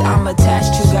curses I'm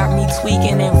attached to got me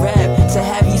tweaking and rap. To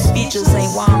have you speechless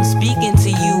ain't why I'm speaking to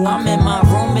you. I'm in my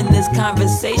room in this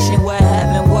conversation. What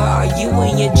happened? Where are you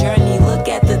in your journey? Look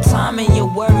at the time and you're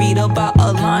worried about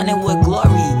aligning with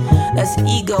glory. That's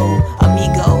ego,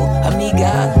 amigo,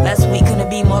 amiga. Last week couldn't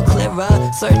be more clearer.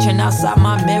 Searching outside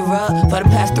my mirror for the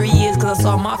past 3 years, cause I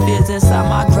saw my fears inside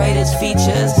my greatest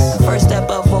features. The first step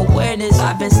of awareness,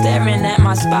 I've been staring at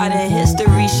my spot in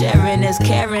history. Sharing is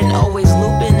caring, always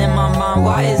looping in my mind.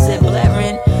 Why is it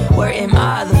blaring? Where am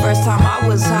I? The first time I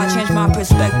was high changed my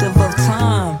perspective of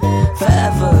time.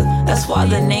 Forever, that's why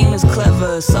the name is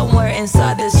clever. Somewhere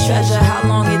inside this treasure, how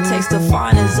long it takes to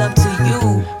find is up to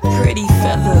you. Pretty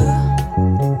feather.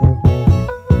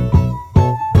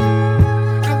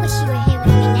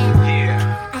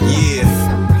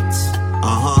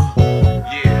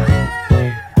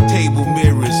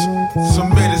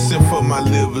 My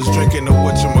livers drinking a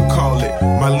whatchamacallit.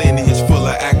 My lineage full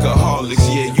of alcoholics.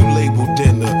 Yeah, you label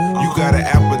dinner. You got an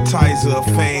appetizer of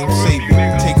fame. Save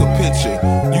it, take a picture.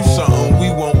 You something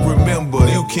we won't remember.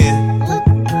 You can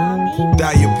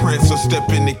die your prince or step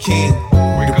in the king.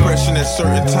 Depression at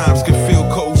certain times can feel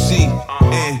cozy.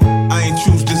 And I ain't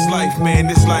choose this life, man.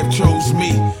 This life chose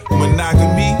me.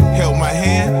 Monogamy held my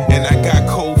hand, and I got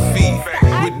cold feet.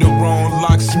 With the wrong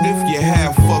locksmith, you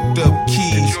have fucked up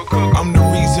keys. I'm the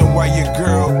reason why your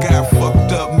girl got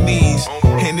fucked up knees.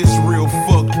 And it's real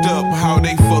fucked up how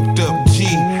they fucked up G.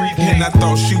 And I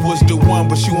thought she was the one,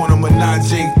 but she want a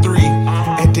Menage A3.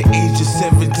 At the age of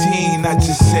 17, I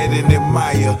just sat and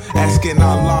admire. Asking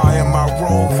Allah, am I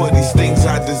wrong for these things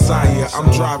I desire? I'm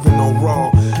driving on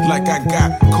raw, like I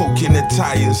got coke in the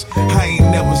tires. I ain't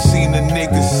never seen a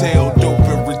nigga sell dope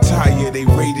and retire. They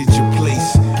raided your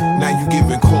place, now you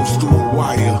getting close to a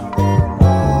wire.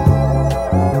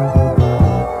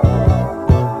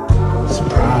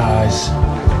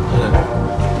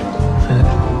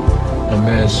 My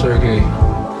man Sergey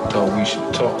thought we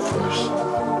should talk first.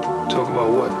 Talk about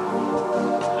what?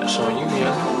 That's on you,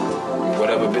 young.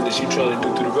 Whatever business you trying to do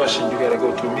through the Russian, you gotta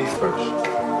go through me first.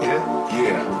 Yeah?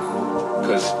 Yeah.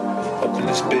 Cause up in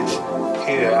this bitch,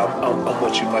 here, I'm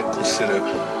what you might consider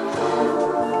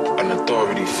an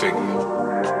authority figure.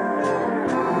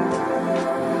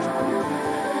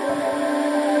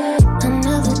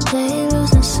 Another day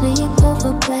losing sleep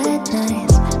over bad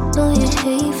nights. Know you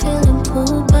hate feeling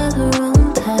pulled by the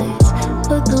wrong tides.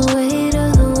 Put the weight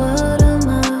of the world on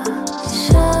my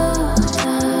shoulders.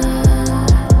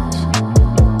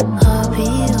 I'll be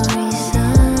your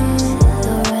reason.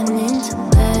 You're running to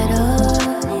better.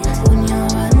 When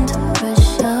you're under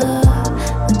pressure,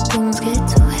 when things get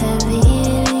too heavy,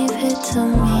 leave it to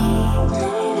me.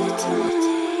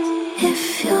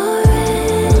 If you're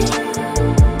ready,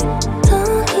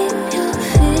 don't keep your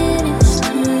feelings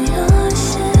to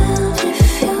yourself.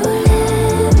 If you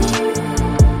let me,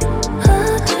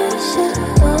 I'll treasure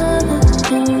all the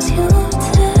things you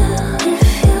tell. If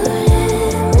you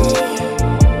let me,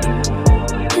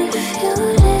 if you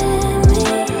let me.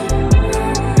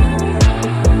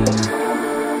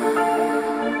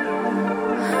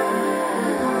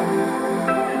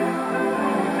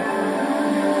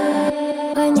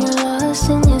 When you're lost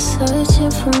and you're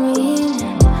searching for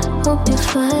meaning, hope you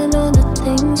find all the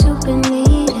things you've been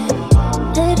needing.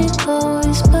 Let it go,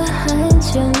 it's behind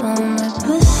you, no, right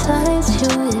beside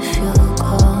you if you're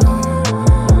gone.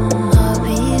 I'll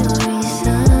be your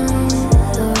reason,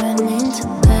 you're running to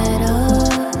better.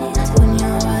 When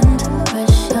you're under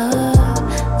pressure,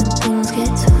 when things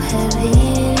get too heavy,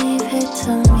 leave it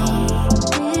to me.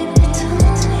 Leave it to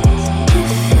me.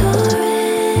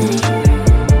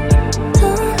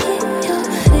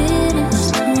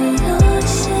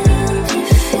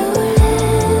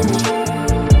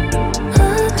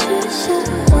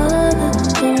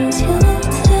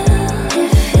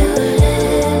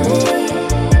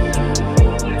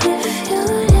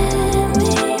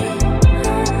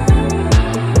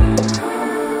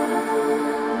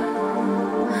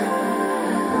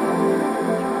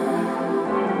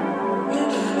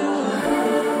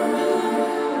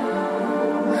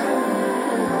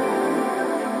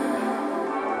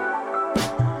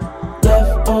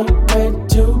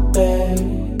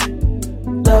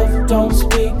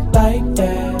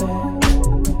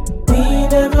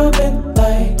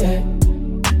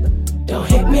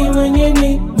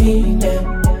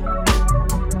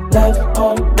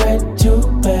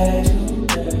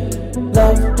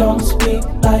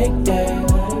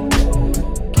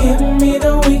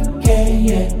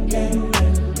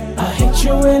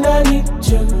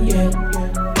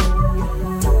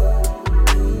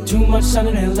 much sun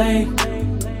in LA.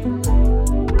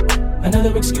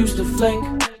 Another excuse to flake.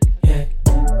 Yeah.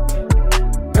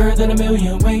 Heard that a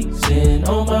million ways and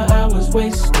all my hours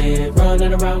wasted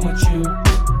running around with you.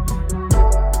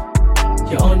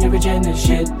 You're on your agenda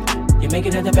shit. You make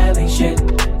it at the valley shit.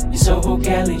 You Soho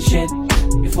Cali shit.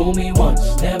 You fool me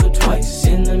once, never twice.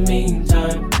 In the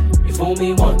meantime, you fool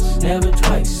me once, never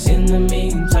twice. In the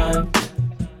meantime,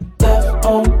 left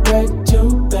on red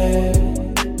too bad.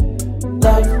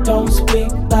 Love don't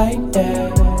speak like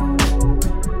that.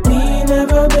 We ain't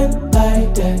never been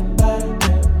like that.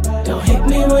 Don't hit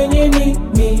me when you need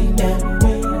me now.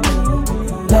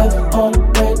 Left on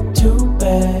red too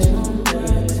bad.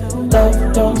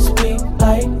 Love don't speak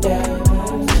like that.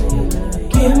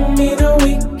 Give me the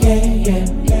weekend, yeah.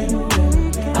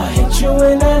 I'll hit you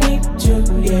when I need to,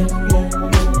 yeah.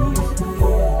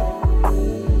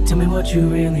 Tell me what you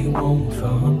really want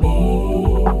from me.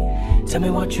 Tell me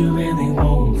what you really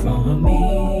want from me.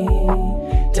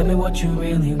 Tell me what you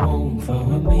really want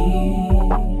from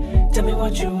me. Tell me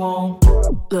what you want.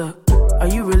 Look, are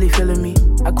you really feeling me?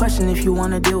 I question if you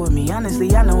wanna deal with me.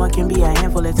 Honestly, I know I can be a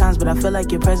handful at times, but I feel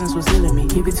like your presence was healing me.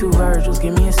 Keep it 2 Virgils,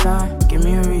 give me a sign, give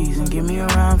me a reason, give me a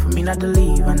rhyme for me not to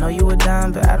leave. I know you a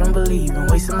dime, but I don't believe in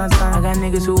wasting my time. I got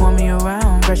niggas who want me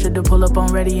around, pressure to pull up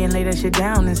on ready and lay that shit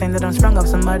down. And saying that I'm sprung off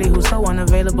somebody who's so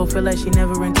unavailable, feel like she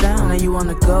never in town. Now you on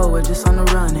the go or just on the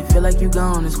run, it feel like you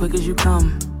gone as quick as you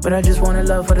come. But I just wanted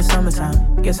love for the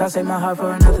summertime. Guess I'll save my heart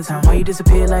for another time. Why you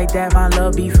disappear like that? My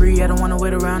love be free. I don't wanna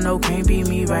wait around, no, can't be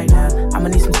me right now. I'ma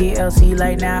need some TLC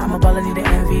like now. I'm a baller, need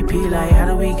an MVP. Like, how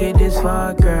do we get this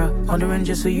far, girl? Wondering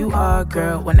just who you are,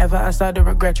 girl. Whenever I start to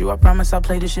regret you, I promise I'll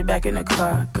play this shit back in the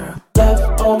car, girl.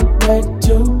 Left on red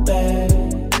too bad.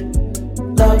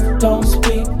 Love don't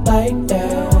speak like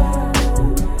that.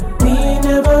 We ain't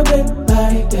never been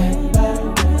like that.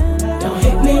 Don't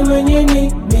hit me when you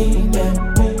need me now.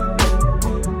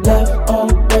 Left on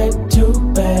red too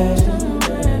bad.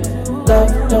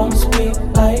 Love don't speak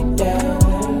like that.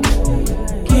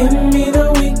 Give me the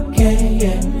weekend,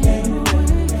 yeah.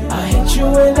 I'll hit you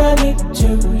when I need to,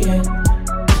 yeah.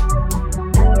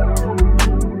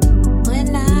 When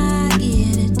I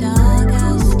get a dog,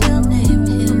 I'll still name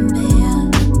him Bear.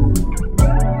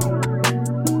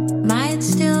 Might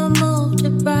still move to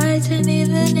Brighton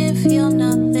even if you're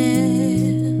not there.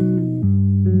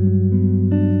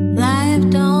 Life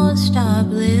don't stop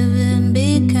living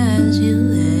because you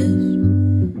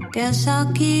left. Guess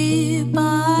I'll keep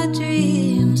our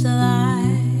dreams alive.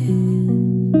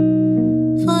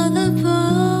 For the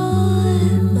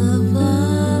both of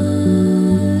us.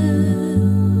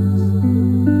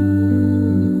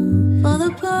 For the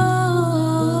both.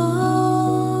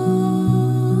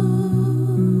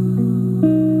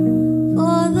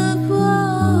 For the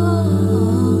both.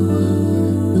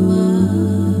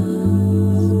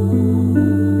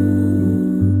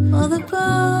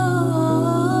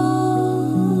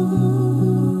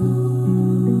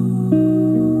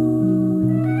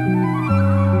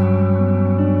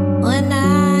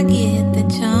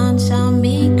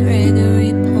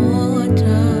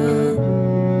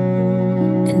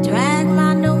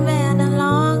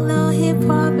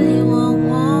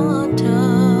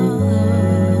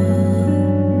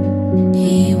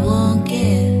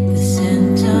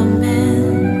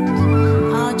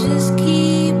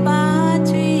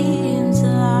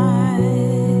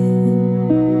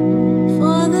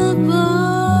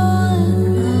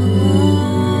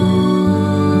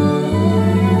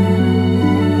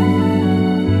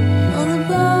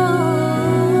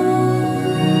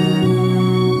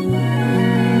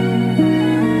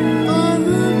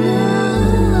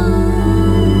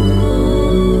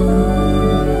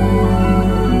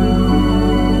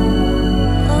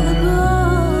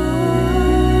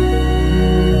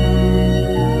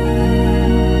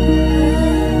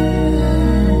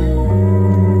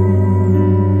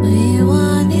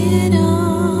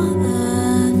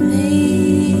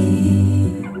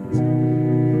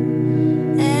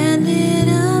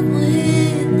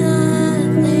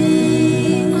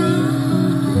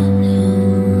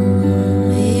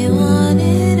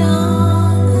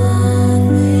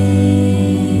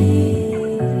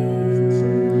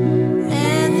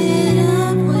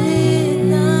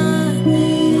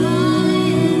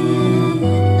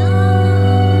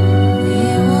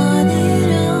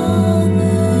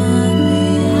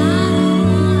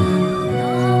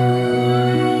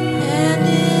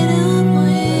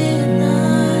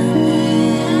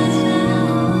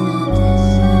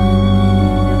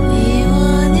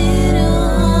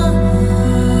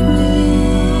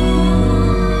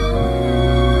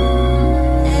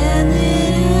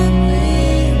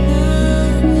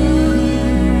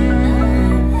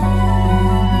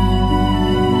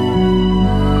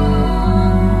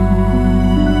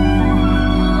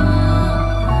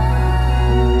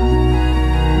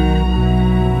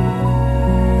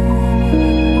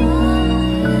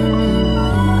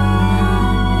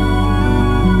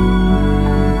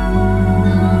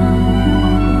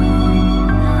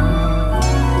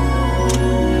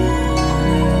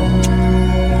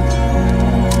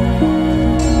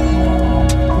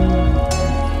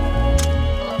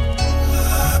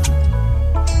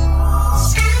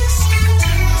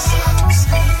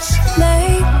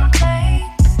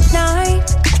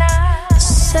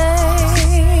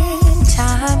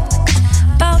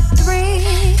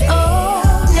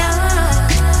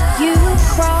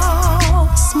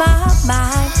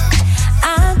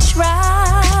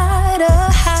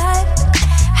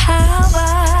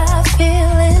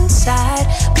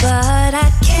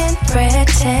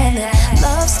 pretending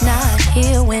love's not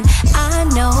here when I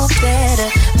know better.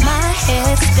 My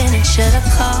head's spinning, should've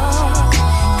called.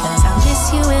 Cause I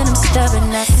miss you and I'm stubborn,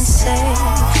 nothing to say.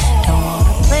 Don't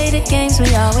wanna play the games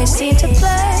we always seem to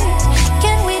play.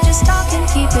 Can we just talk and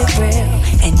keep it real?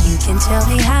 And you can tell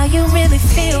me how you really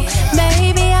feel.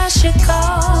 Maybe I should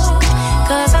call,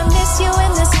 cause I miss you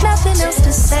and there's nothing else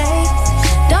to say.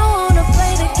 Don't wanna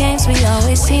play the games we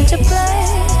always seem to play.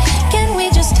 Can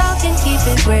we just talk and keep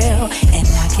it real? And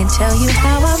I can tell you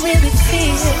how I really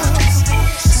feel.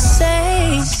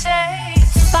 Say,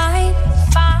 fight,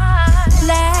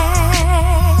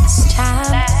 last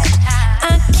time.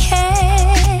 I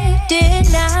can't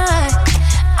deny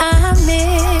I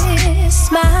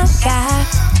miss my guy.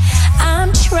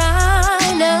 I'm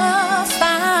trying to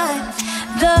find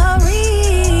the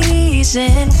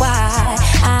reason why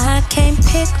I can't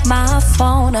pick my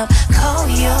phone up, call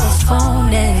your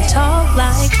phone and talk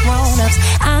like grown-ups.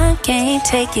 I can't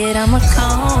take it, I'ma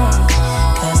call.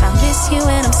 Cause I miss you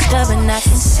and I'm stubborn, I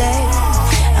can say.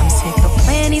 I'm sick of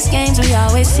playing these games we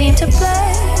always seem to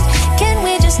play. Can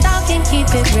we just talk and keep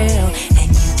it real? And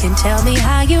you can tell me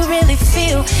how you really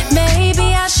feel.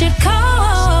 Maybe I should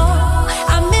call.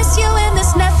 I miss you and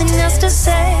there's nothing else to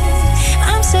say.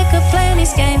 I'm sick of playing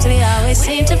these games we always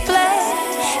seem to play.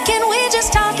 Can we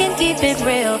just talk and keep it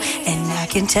real? And I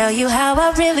can tell you how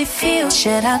I really feel.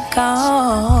 Should I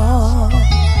call?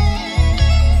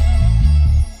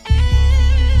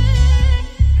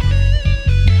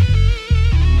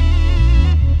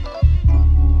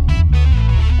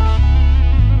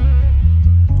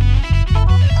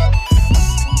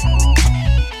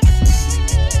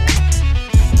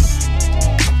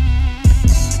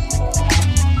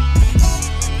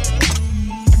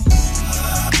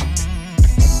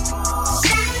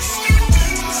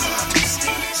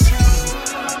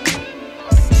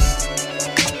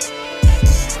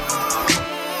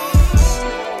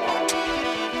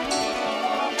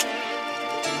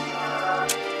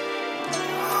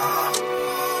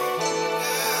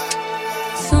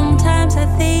 Sometimes I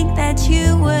think that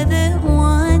you were the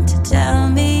one to tell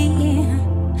me,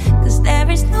 cause there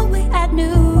is no way I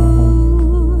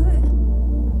knew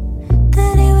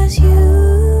that it was you.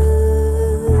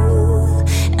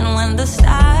 And when the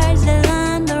stars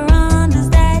aligned around us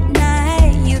that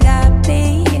night, you got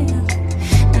me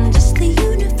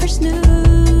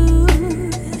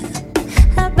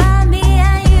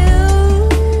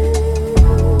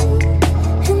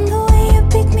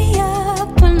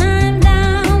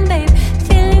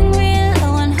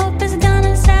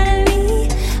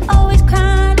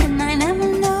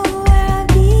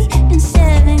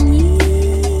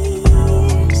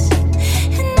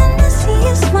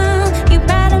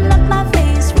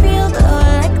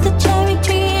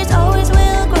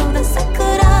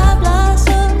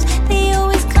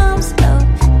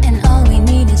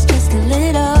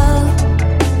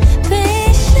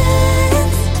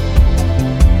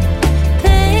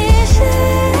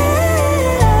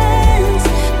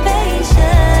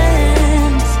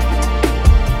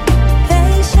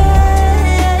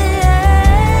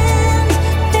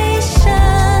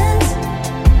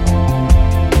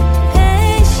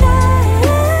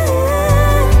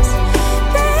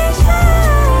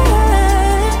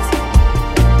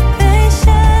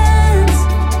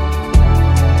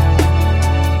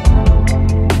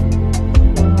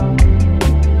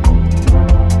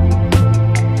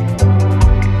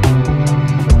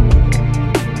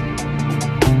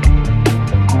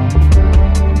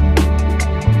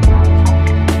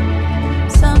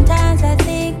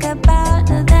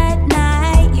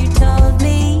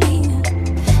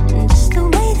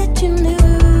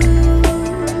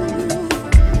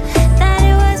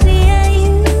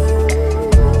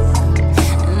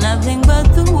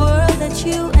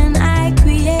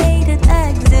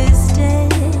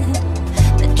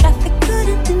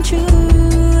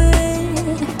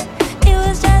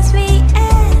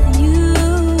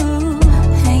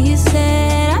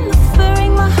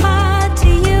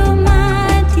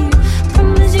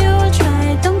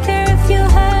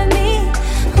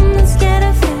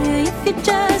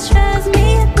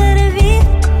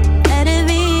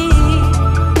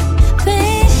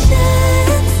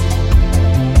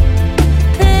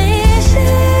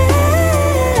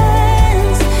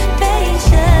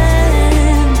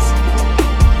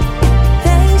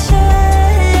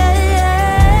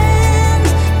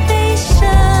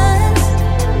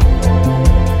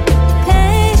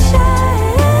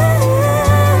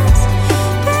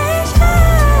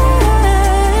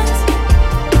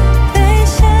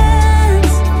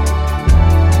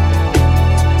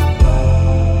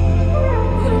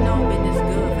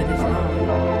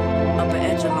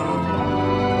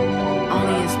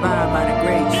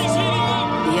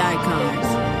The icons.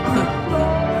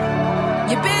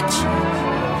 You bitch.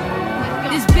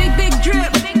 This big, big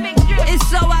drip. It's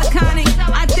so iconic.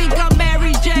 I think I'm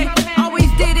Mary J.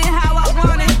 Always did it how I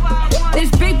want it. This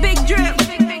big, big drip.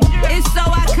 It's so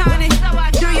iconic.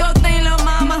 Do your thing, little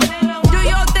mama. Do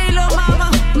your thing, little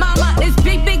mama. Mama, this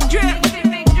big, big drip.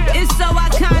 It's so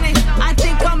iconic. I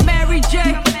think I'm Mary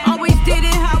J. Always did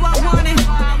it how I want it.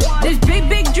 This big,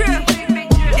 big drip.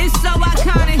 It's so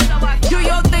iconic. Do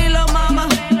your thing, little mama.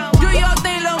 Do your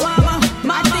thing, little mama.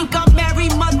 I think I'm Mary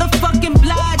motherfucking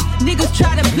Blige. Niggas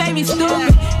try to play me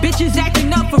stupid. Bitches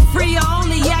acting up for free. I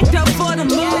only act up for the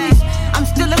movies. I'm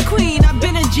still a queen. I've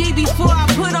been a G before I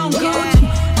put on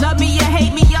Gucci. Love me or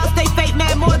hate me, y'all stay fake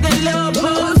mad more than Lil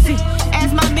Boosie.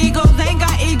 As my amigos ain't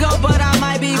got ego, but I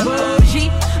might be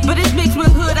bougie. But it's mixed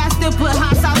with hood, I still put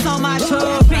hot sauce on my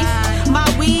two-piece. My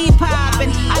weed poppin',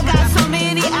 I got so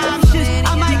many options.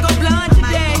 I might go blonde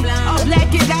today, or black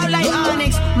it out like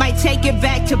Onyx. Might take it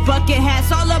back to bucket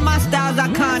hats, all of my styles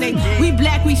iconic. We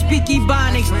black, we speak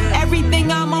Ebonics.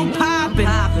 Everything I'm on poppin',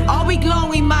 all week long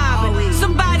we mobbin'.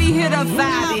 Somebody hit a 5.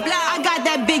 I got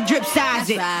that big drip size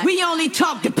it. We only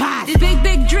talk deposit. Big,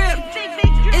 big drip.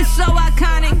 It's so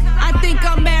iconic. I think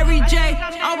I'm Mary J.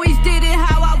 Always did it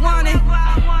how I want it.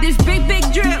 This big, big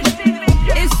drip.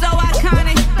 It's so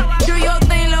iconic. Do your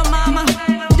thing, little mama.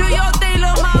 Do your thing,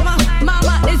 little mama.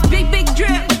 Mama, this big, big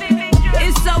drip.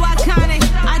 It's so iconic.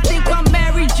 I think I'm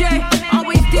Mary J.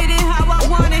 Always did it how I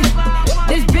want it.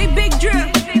 This big, big drip.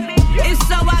 It's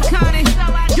so iconic.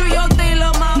 Do your thing,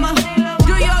 little mama.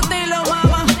 Do your thing, little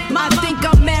mama. I think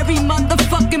I'm Mary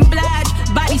motherfucking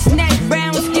Blige. Body snatch,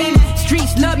 brown skin.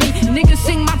 Streets love me. Niggas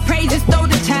sing my praises, throw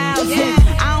the towels in.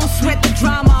 I don't sweat the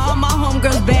drama. All my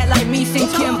homegirls bad like me, sing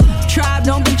Kim. Tribe,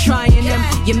 don't be trying them.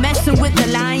 You're messing with the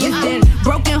lions then.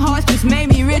 Broken hearts just made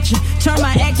me richer. Turn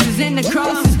my exes into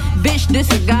crosses. Bitch, this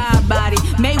a god body.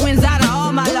 May wins out of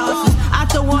all my losses. I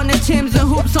throw on the Timbs and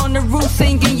hoops on the roof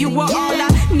singing. You were all I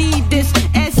need this.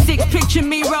 S6, picture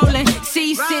me rolling.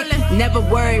 Seasick. Never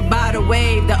worried about a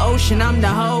wave. The ocean, I'm the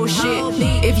whole shit.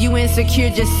 If you insecure,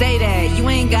 just say that. You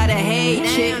ain't gotta hate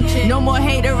shit. No more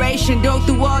hateration. Go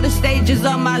through all the stages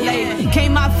of my life.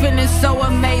 Came out feeling so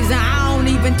amazing. I don't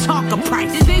even talk a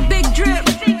price. This big, big drip.